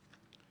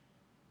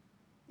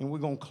 And we're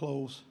going to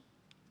close.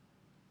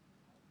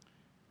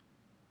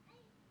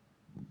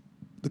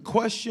 The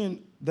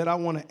question that I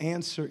want to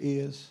answer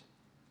is,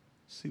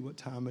 see what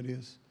time it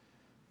is.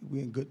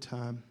 We're in good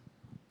time.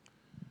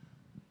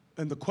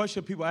 And the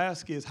question people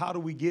ask is, how do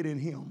we get in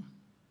him?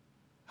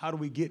 How do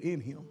we get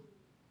in him?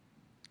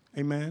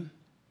 Amen.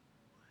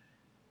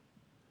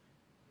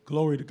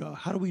 Glory to God.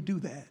 How do we do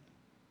that?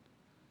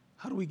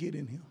 How do we get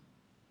in him?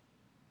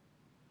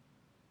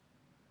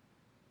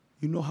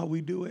 You know how we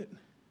do it?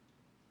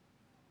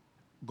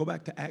 Go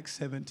back to Acts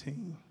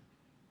 17,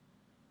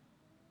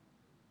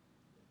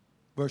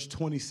 verse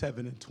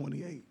 27 and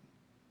 28.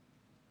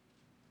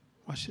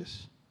 Watch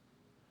this.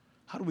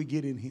 How do we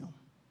get in him?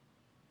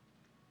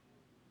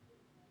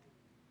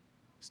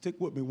 Stick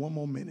with me one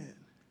more minute.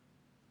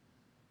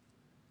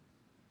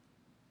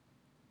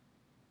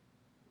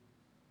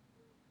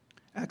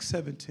 Acts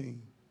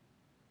 17,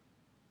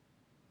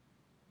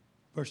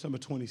 verse number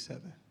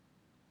 27.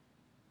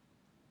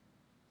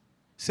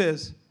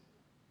 Says,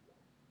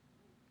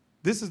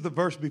 this is the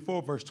verse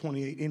before verse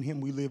 28. In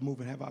him we live, move,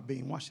 and have our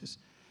being. Watch this.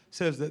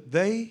 Says that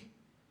they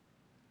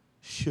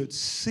should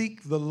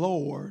seek the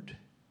Lord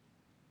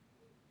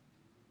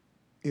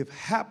if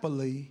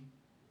happily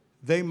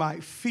they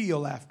might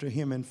feel after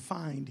him and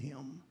find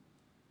him,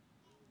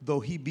 though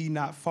he be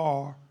not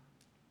far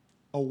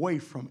away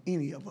from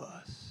any of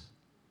us.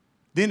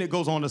 Then it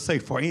goes on to say,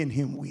 for in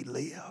him we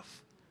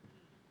live,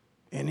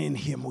 and in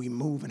him we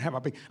move and have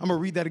our being. I'm going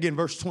to read that again,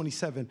 verse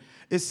 27.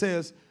 It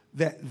says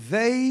that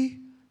they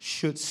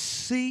should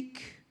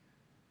seek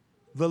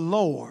the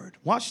Lord.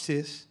 Watch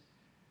this.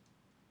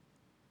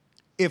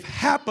 If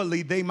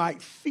happily they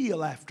might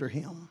feel after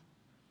him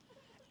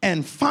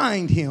and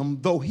find him,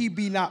 though he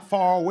be not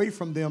far away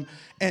from them.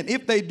 And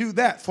if they do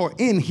that, for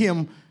in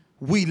him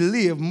we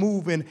live,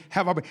 move, and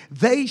have our being.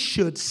 They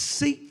should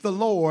seek the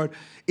Lord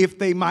if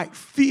they might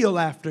feel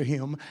after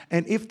him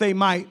and if they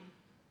might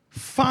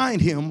find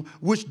him,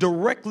 which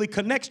directly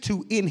connects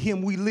to in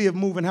him we live,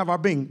 move, and have our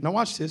being. Now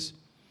watch this.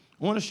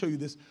 I want to show you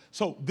this.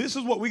 So this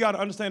is what we got to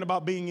understand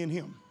about being in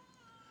him.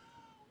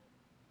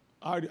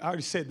 I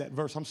already said that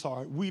verse. I'm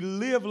sorry. We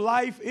live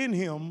life in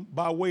him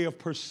by way of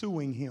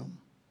pursuing him.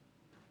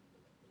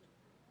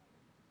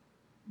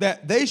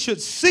 That they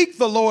should seek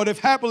the Lord if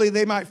happily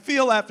they might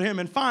feel after him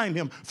and find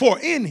him. For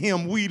in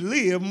him we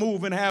live,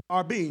 move, and have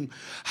our being.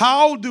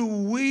 How do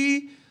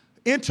we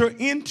enter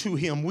into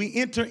him? We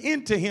enter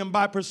into him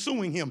by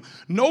pursuing him.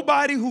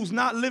 Nobody who's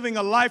not living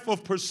a life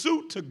of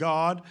pursuit to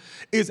God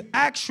is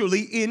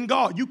actually in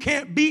God. You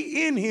can't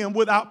be in him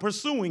without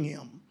pursuing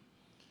him.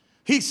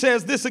 He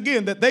says this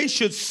again, that they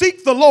should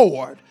seek the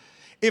Lord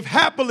if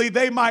happily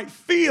they might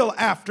feel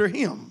after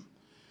him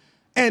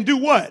and do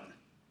what?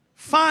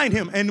 Find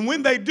him. And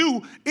when they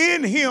do,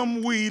 in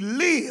him we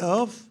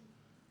live,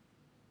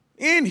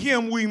 in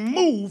him we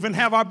move and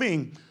have our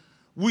being.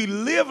 We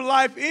live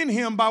life in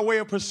him by way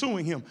of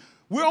pursuing him.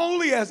 We're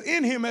only as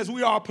in him as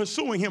we are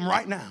pursuing him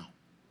right now.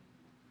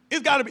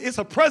 It's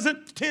a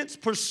present tense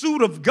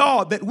pursuit of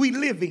God that we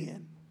live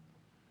in.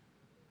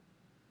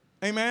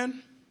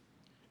 Amen.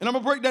 And I'm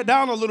going to break that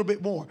down a little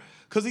bit more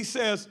because he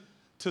says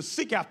to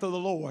seek after the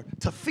Lord,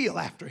 to feel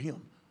after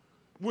him.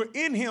 We're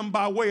in him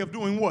by way of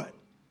doing what?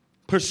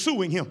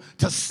 Pursuing him,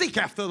 to seek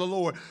after the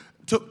Lord,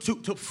 to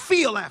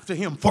feel after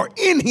him. For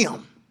in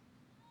him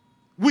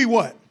we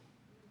what?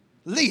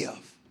 Live.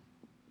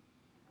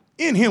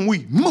 In him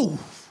we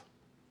move.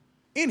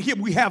 In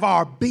him we have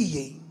our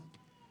being.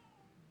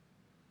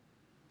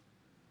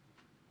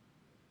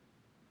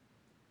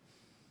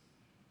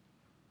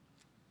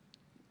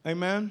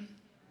 Amen.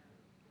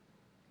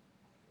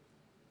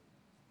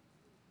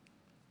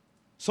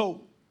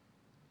 So,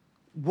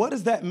 what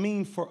does that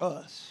mean for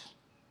us?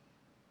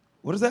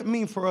 What does that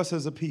mean for us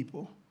as a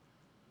people?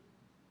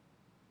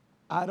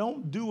 I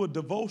don't do a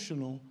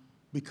devotional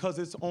because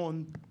it's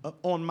on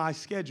my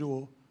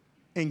schedule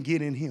and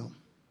get in him.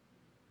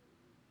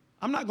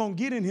 I'm not going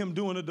to get in him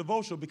doing a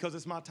devotional because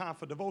it's my time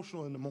for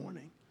devotional in the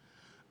morning.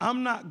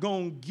 I'm not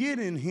going to get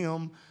in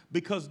him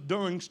because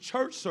during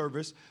church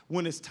service,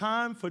 when it's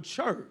time for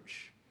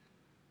church,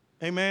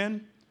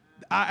 amen,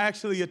 I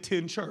actually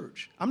attend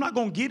church. I'm not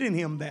going to get in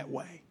him that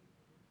way.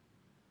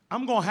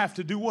 I'm going to have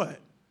to do what?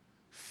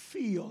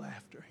 Feel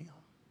after him.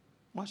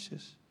 Watch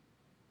this.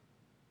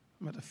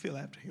 I'm going to feel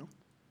after him.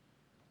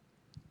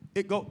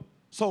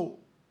 So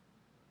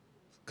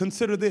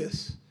consider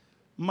this.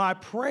 My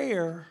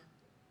prayer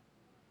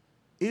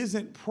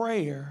isn't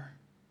prayer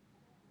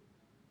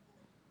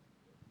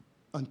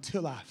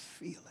until I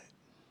feel it.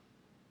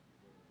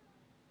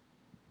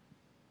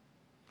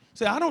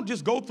 See, I don't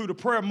just go through the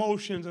prayer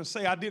motions and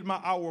say I did my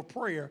hour of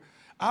prayer.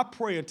 I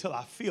pray until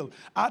I feel.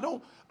 I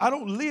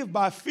don't live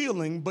by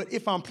feeling, but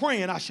if I'm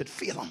praying, I should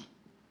feel him.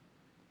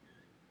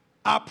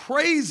 I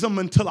praise him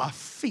until I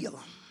feel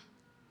him.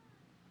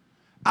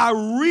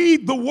 I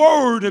read the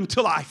word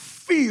until I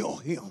feel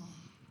him.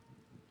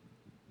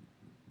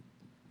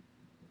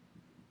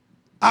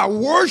 I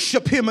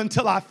worship him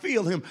until I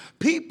feel him.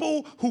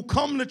 People who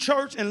come to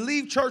church and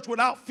leave church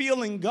without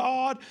feeling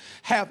God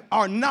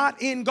are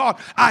not in God.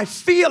 I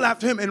feel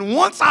after him, and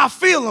once I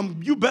feel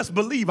him, you best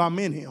believe I'm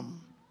in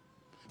him.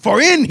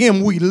 For in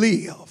him we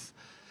live.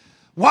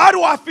 Why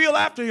do I feel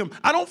after him?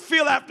 I don't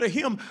feel after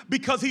him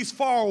because he's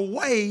far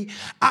away.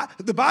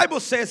 The Bible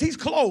says he's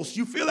close.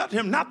 You feel after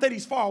him, not that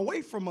he's far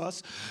away from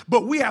us,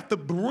 but we have to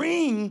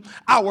bring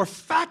our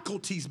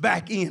faculties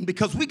back in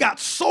because we got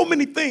so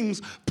many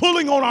things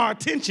pulling on our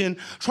attention,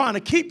 trying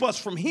to keep us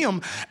from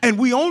him, and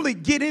we only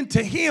get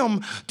into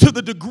him to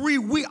the degree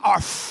we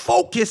are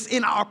focused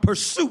in our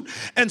pursuit.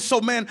 And so,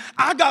 man,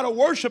 I got to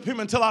worship him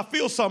until I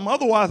feel something.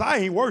 Otherwise, I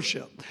ain't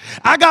worship.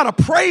 I got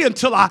to pray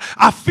until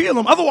I feel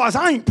him. Otherwise,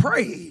 I ain't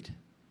prayed.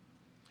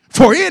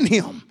 For in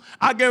him,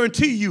 I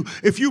guarantee you,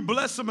 if you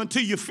bless him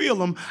until you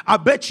feel him, I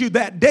bet you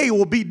that day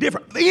will be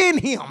different. In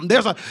him,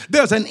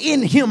 there's an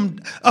in him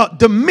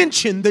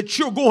dimension that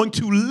you're going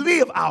to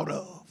live out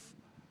of.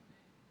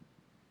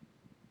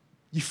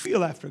 You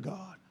feel after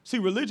God. See,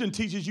 religion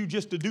teaches you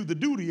just to do the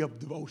duty of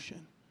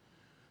devotion.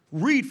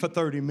 Read for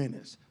 30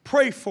 minutes.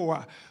 Pray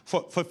for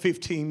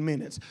 15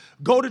 minutes.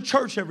 Go to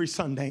church every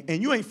Sunday,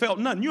 and you ain't felt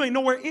nothing. You ain't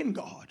nowhere in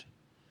God.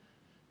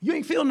 You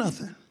ain't feel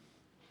nothing.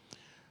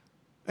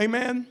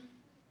 Amen.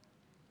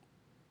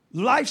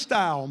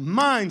 Lifestyle,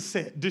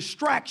 mindset,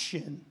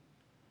 distraction.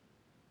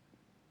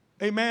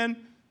 Amen.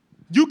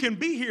 You can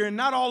be here and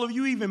not all of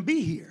you even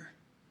be here.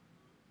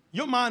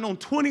 Your mind on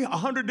 20,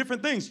 100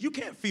 different things. You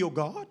can't feel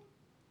God.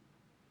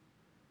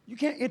 You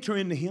can't enter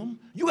into him.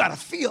 You got to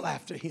feel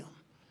after him.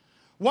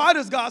 Why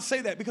does God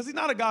say that? Because he's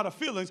not a God of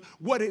feelings.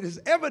 What it is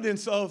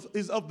evidence of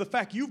is of the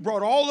fact you've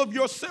brought all of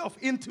yourself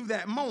into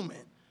that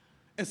moment.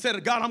 And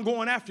said, God, I'm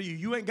going after you.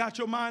 You ain't got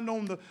your mind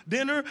on the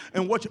dinner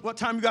and what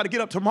time you got to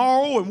get up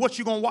tomorrow and what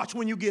you going to watch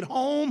when you get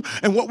home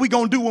and what we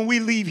going to do when we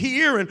leave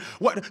here and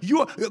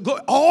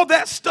all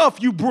that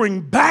stuff you bring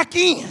back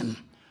in.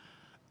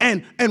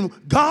 And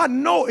God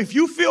know if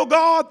you feel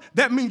God,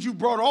 that means you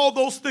brought all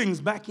those things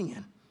back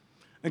in.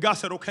 And God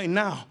said, okay,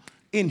 now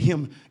in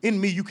him,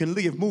 in me, you can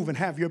live, move, and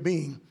have your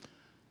being.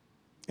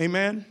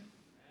 Amen.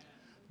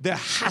 There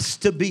has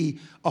to be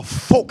a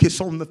focus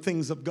on the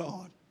things of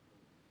God.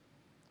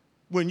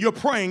 When you're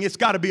praying, it's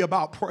got to be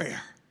about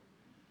prayer.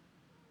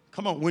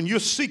 Come on. When you're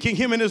seeking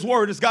him in his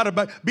word, it's got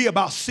to be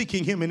about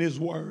seeking him in his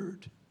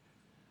word.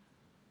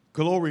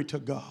 Glory to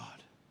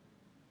God.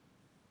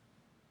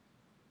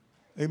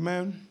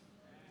 Amen.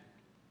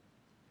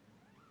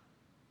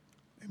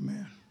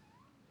 Amen.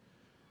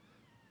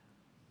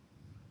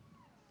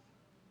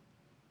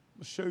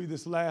 I'll show you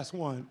this last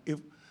one. If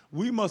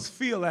we must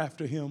feel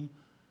after him,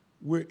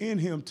 we're in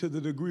him to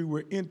the degree we're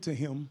into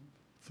him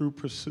through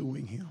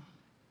pursuing him.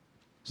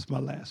 It's my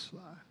last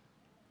slide.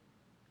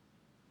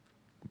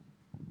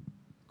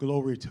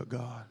 Glory to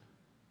God.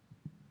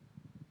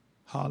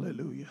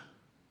 Hallelujah.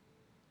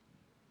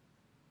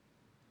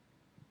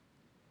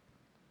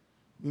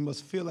 We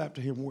must feel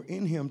after him. We're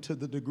in him to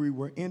the degree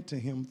we're into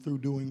him through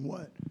doing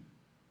what?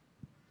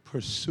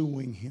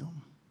 Pursuing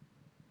him.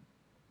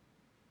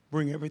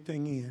 Bring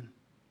everything in.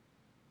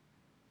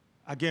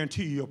 I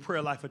guarantee you your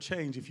prayer life will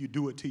change if you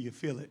do it till you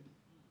feel it.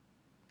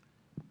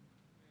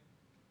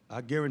 I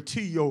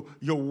guarantee your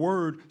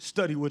word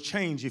study will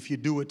change if you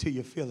do it till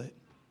you feel it.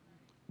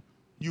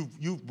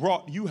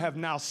 You have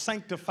now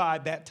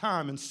sanctified that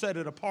time and set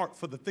it apart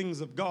for the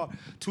things of God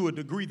to a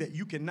degree that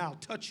you can now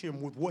touch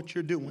him with what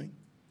you're doing.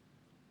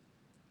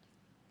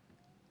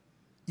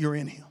 You're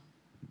in him.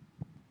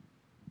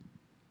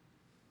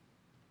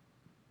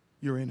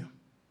 You're in him.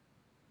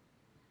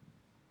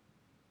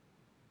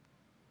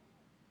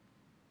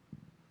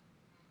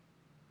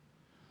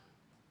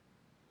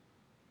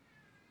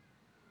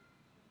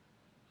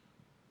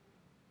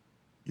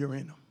 You're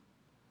in them.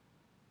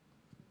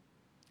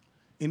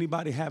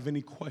 Anybody have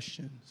any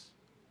questions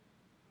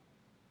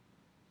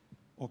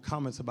or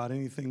comments about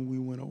anything we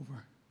went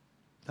over?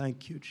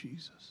 Thank you,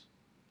 Jesus.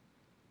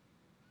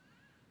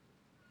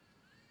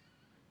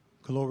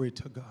 Glory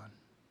to God.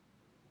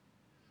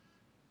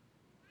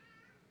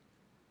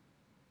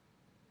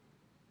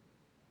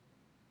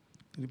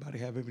 Anybody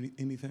have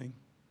anything?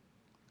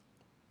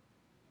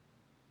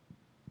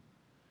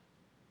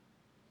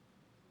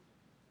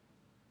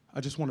 I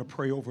just want to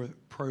pray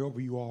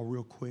over you all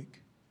real quick.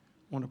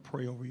 I want to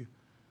pray over you.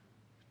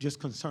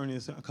 Just concerning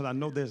this, because I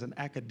know there's an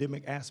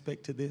academic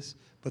aspect to this,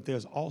 but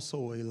there's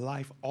also a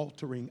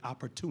life-altering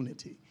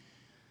opportunity.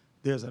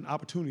 There's an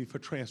opportunity for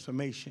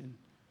transformation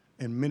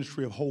and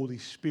ministry of Holy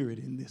Spirit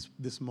in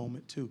this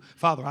moment too.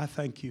 Father, I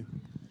thank you.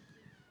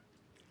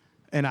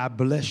 And I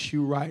bless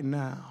you right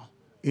now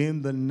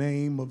in the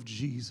name of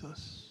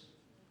Jesus.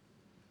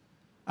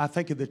 I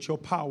thank you that your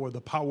power,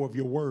 the power of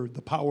your word,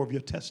 the power of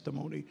your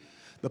testimony,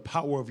 the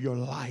power of your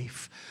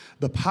life,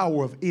 the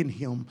power of in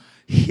Him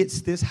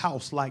hits this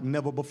house like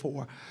never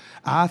before.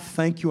 I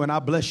thank you and I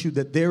bless you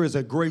that there is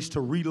a grace to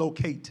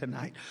relocate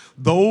tonight.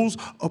 Those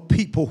are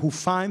people who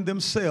find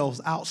themselves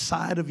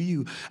outside of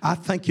you. I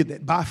thank you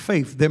that by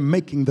faith they're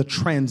making the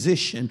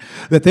transition,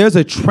 that there's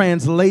a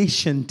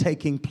translation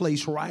taking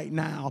place right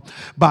now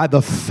by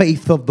the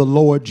faith of the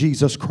Lord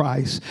Jesus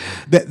Christ,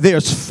 that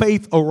there's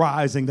faith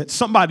arising, that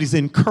somebody's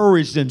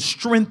encouraged and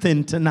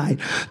strengthened tonight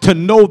to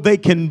know they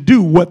can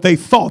do what they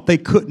thought they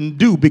couldn't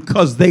do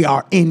because they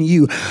are in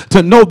you,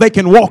 to know they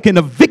can walk in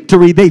a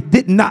victory they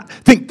did not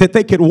think that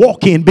they could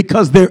walk in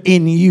because they're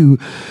in you.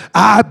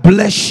 I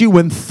bless you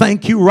and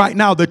thank you right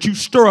now that you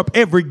stir up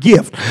every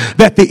gift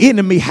that the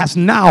enemy has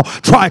now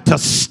tried to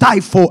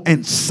stifle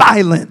and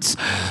silence,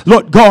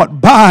 Lord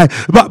God, by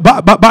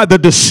the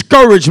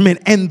discouragement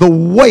and the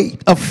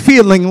weight of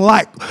feeling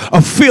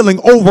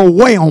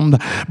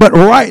overwhelmed. But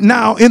right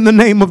now, in the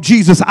name of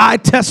Jesus, I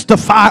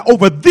testify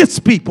over this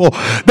people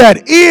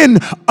that in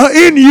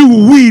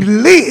you we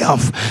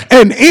live,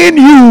 and in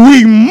you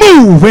we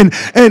move, and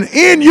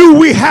in you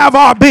we have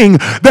our being,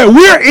 that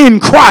we're in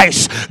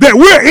Christ, that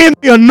we're in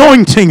the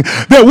anointing,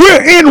 that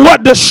we're in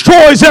what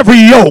destroys every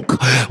yoke.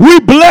 We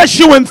bless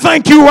you and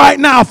thank you right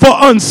now for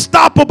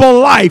unstoppable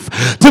life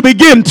to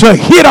begin to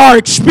hit our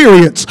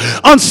experience,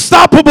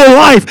 unstoppable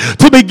life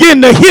to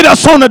begin to hit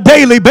us on a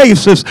daily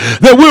basis,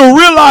 that we'll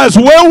realize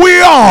where we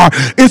are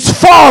is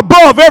far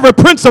above every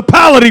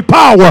principality,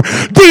 power,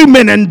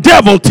 demon and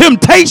devil,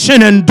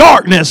 temptation and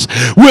darkness.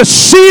 We're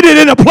seated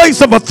in a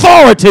place of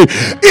authority,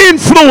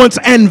 influence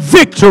and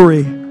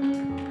victory.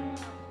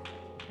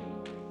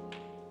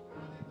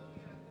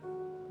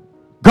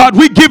 God,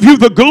 we give you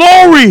the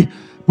glory,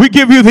 we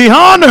give you the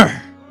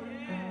honor,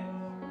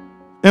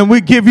 and we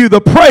give you the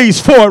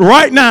praise for it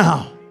right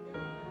now,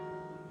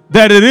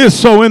 that it is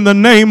so in the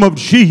name of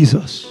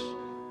Jesus.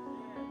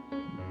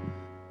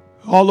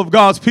 All of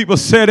God's people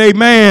said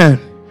amen.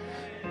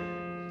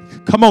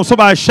 Come on,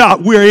 somebody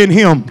shout, we're in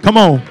Him. Come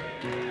on.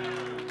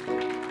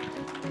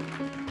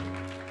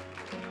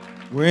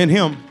 We're in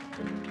Him.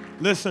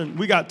 Listen,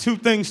 we got two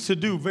things to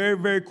do very,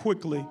 very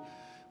quickly.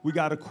 We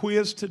got a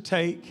quiz to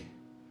take.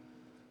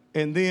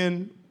 And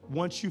then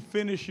once you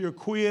finish your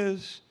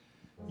quiz,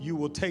 you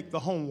will take the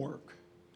homework.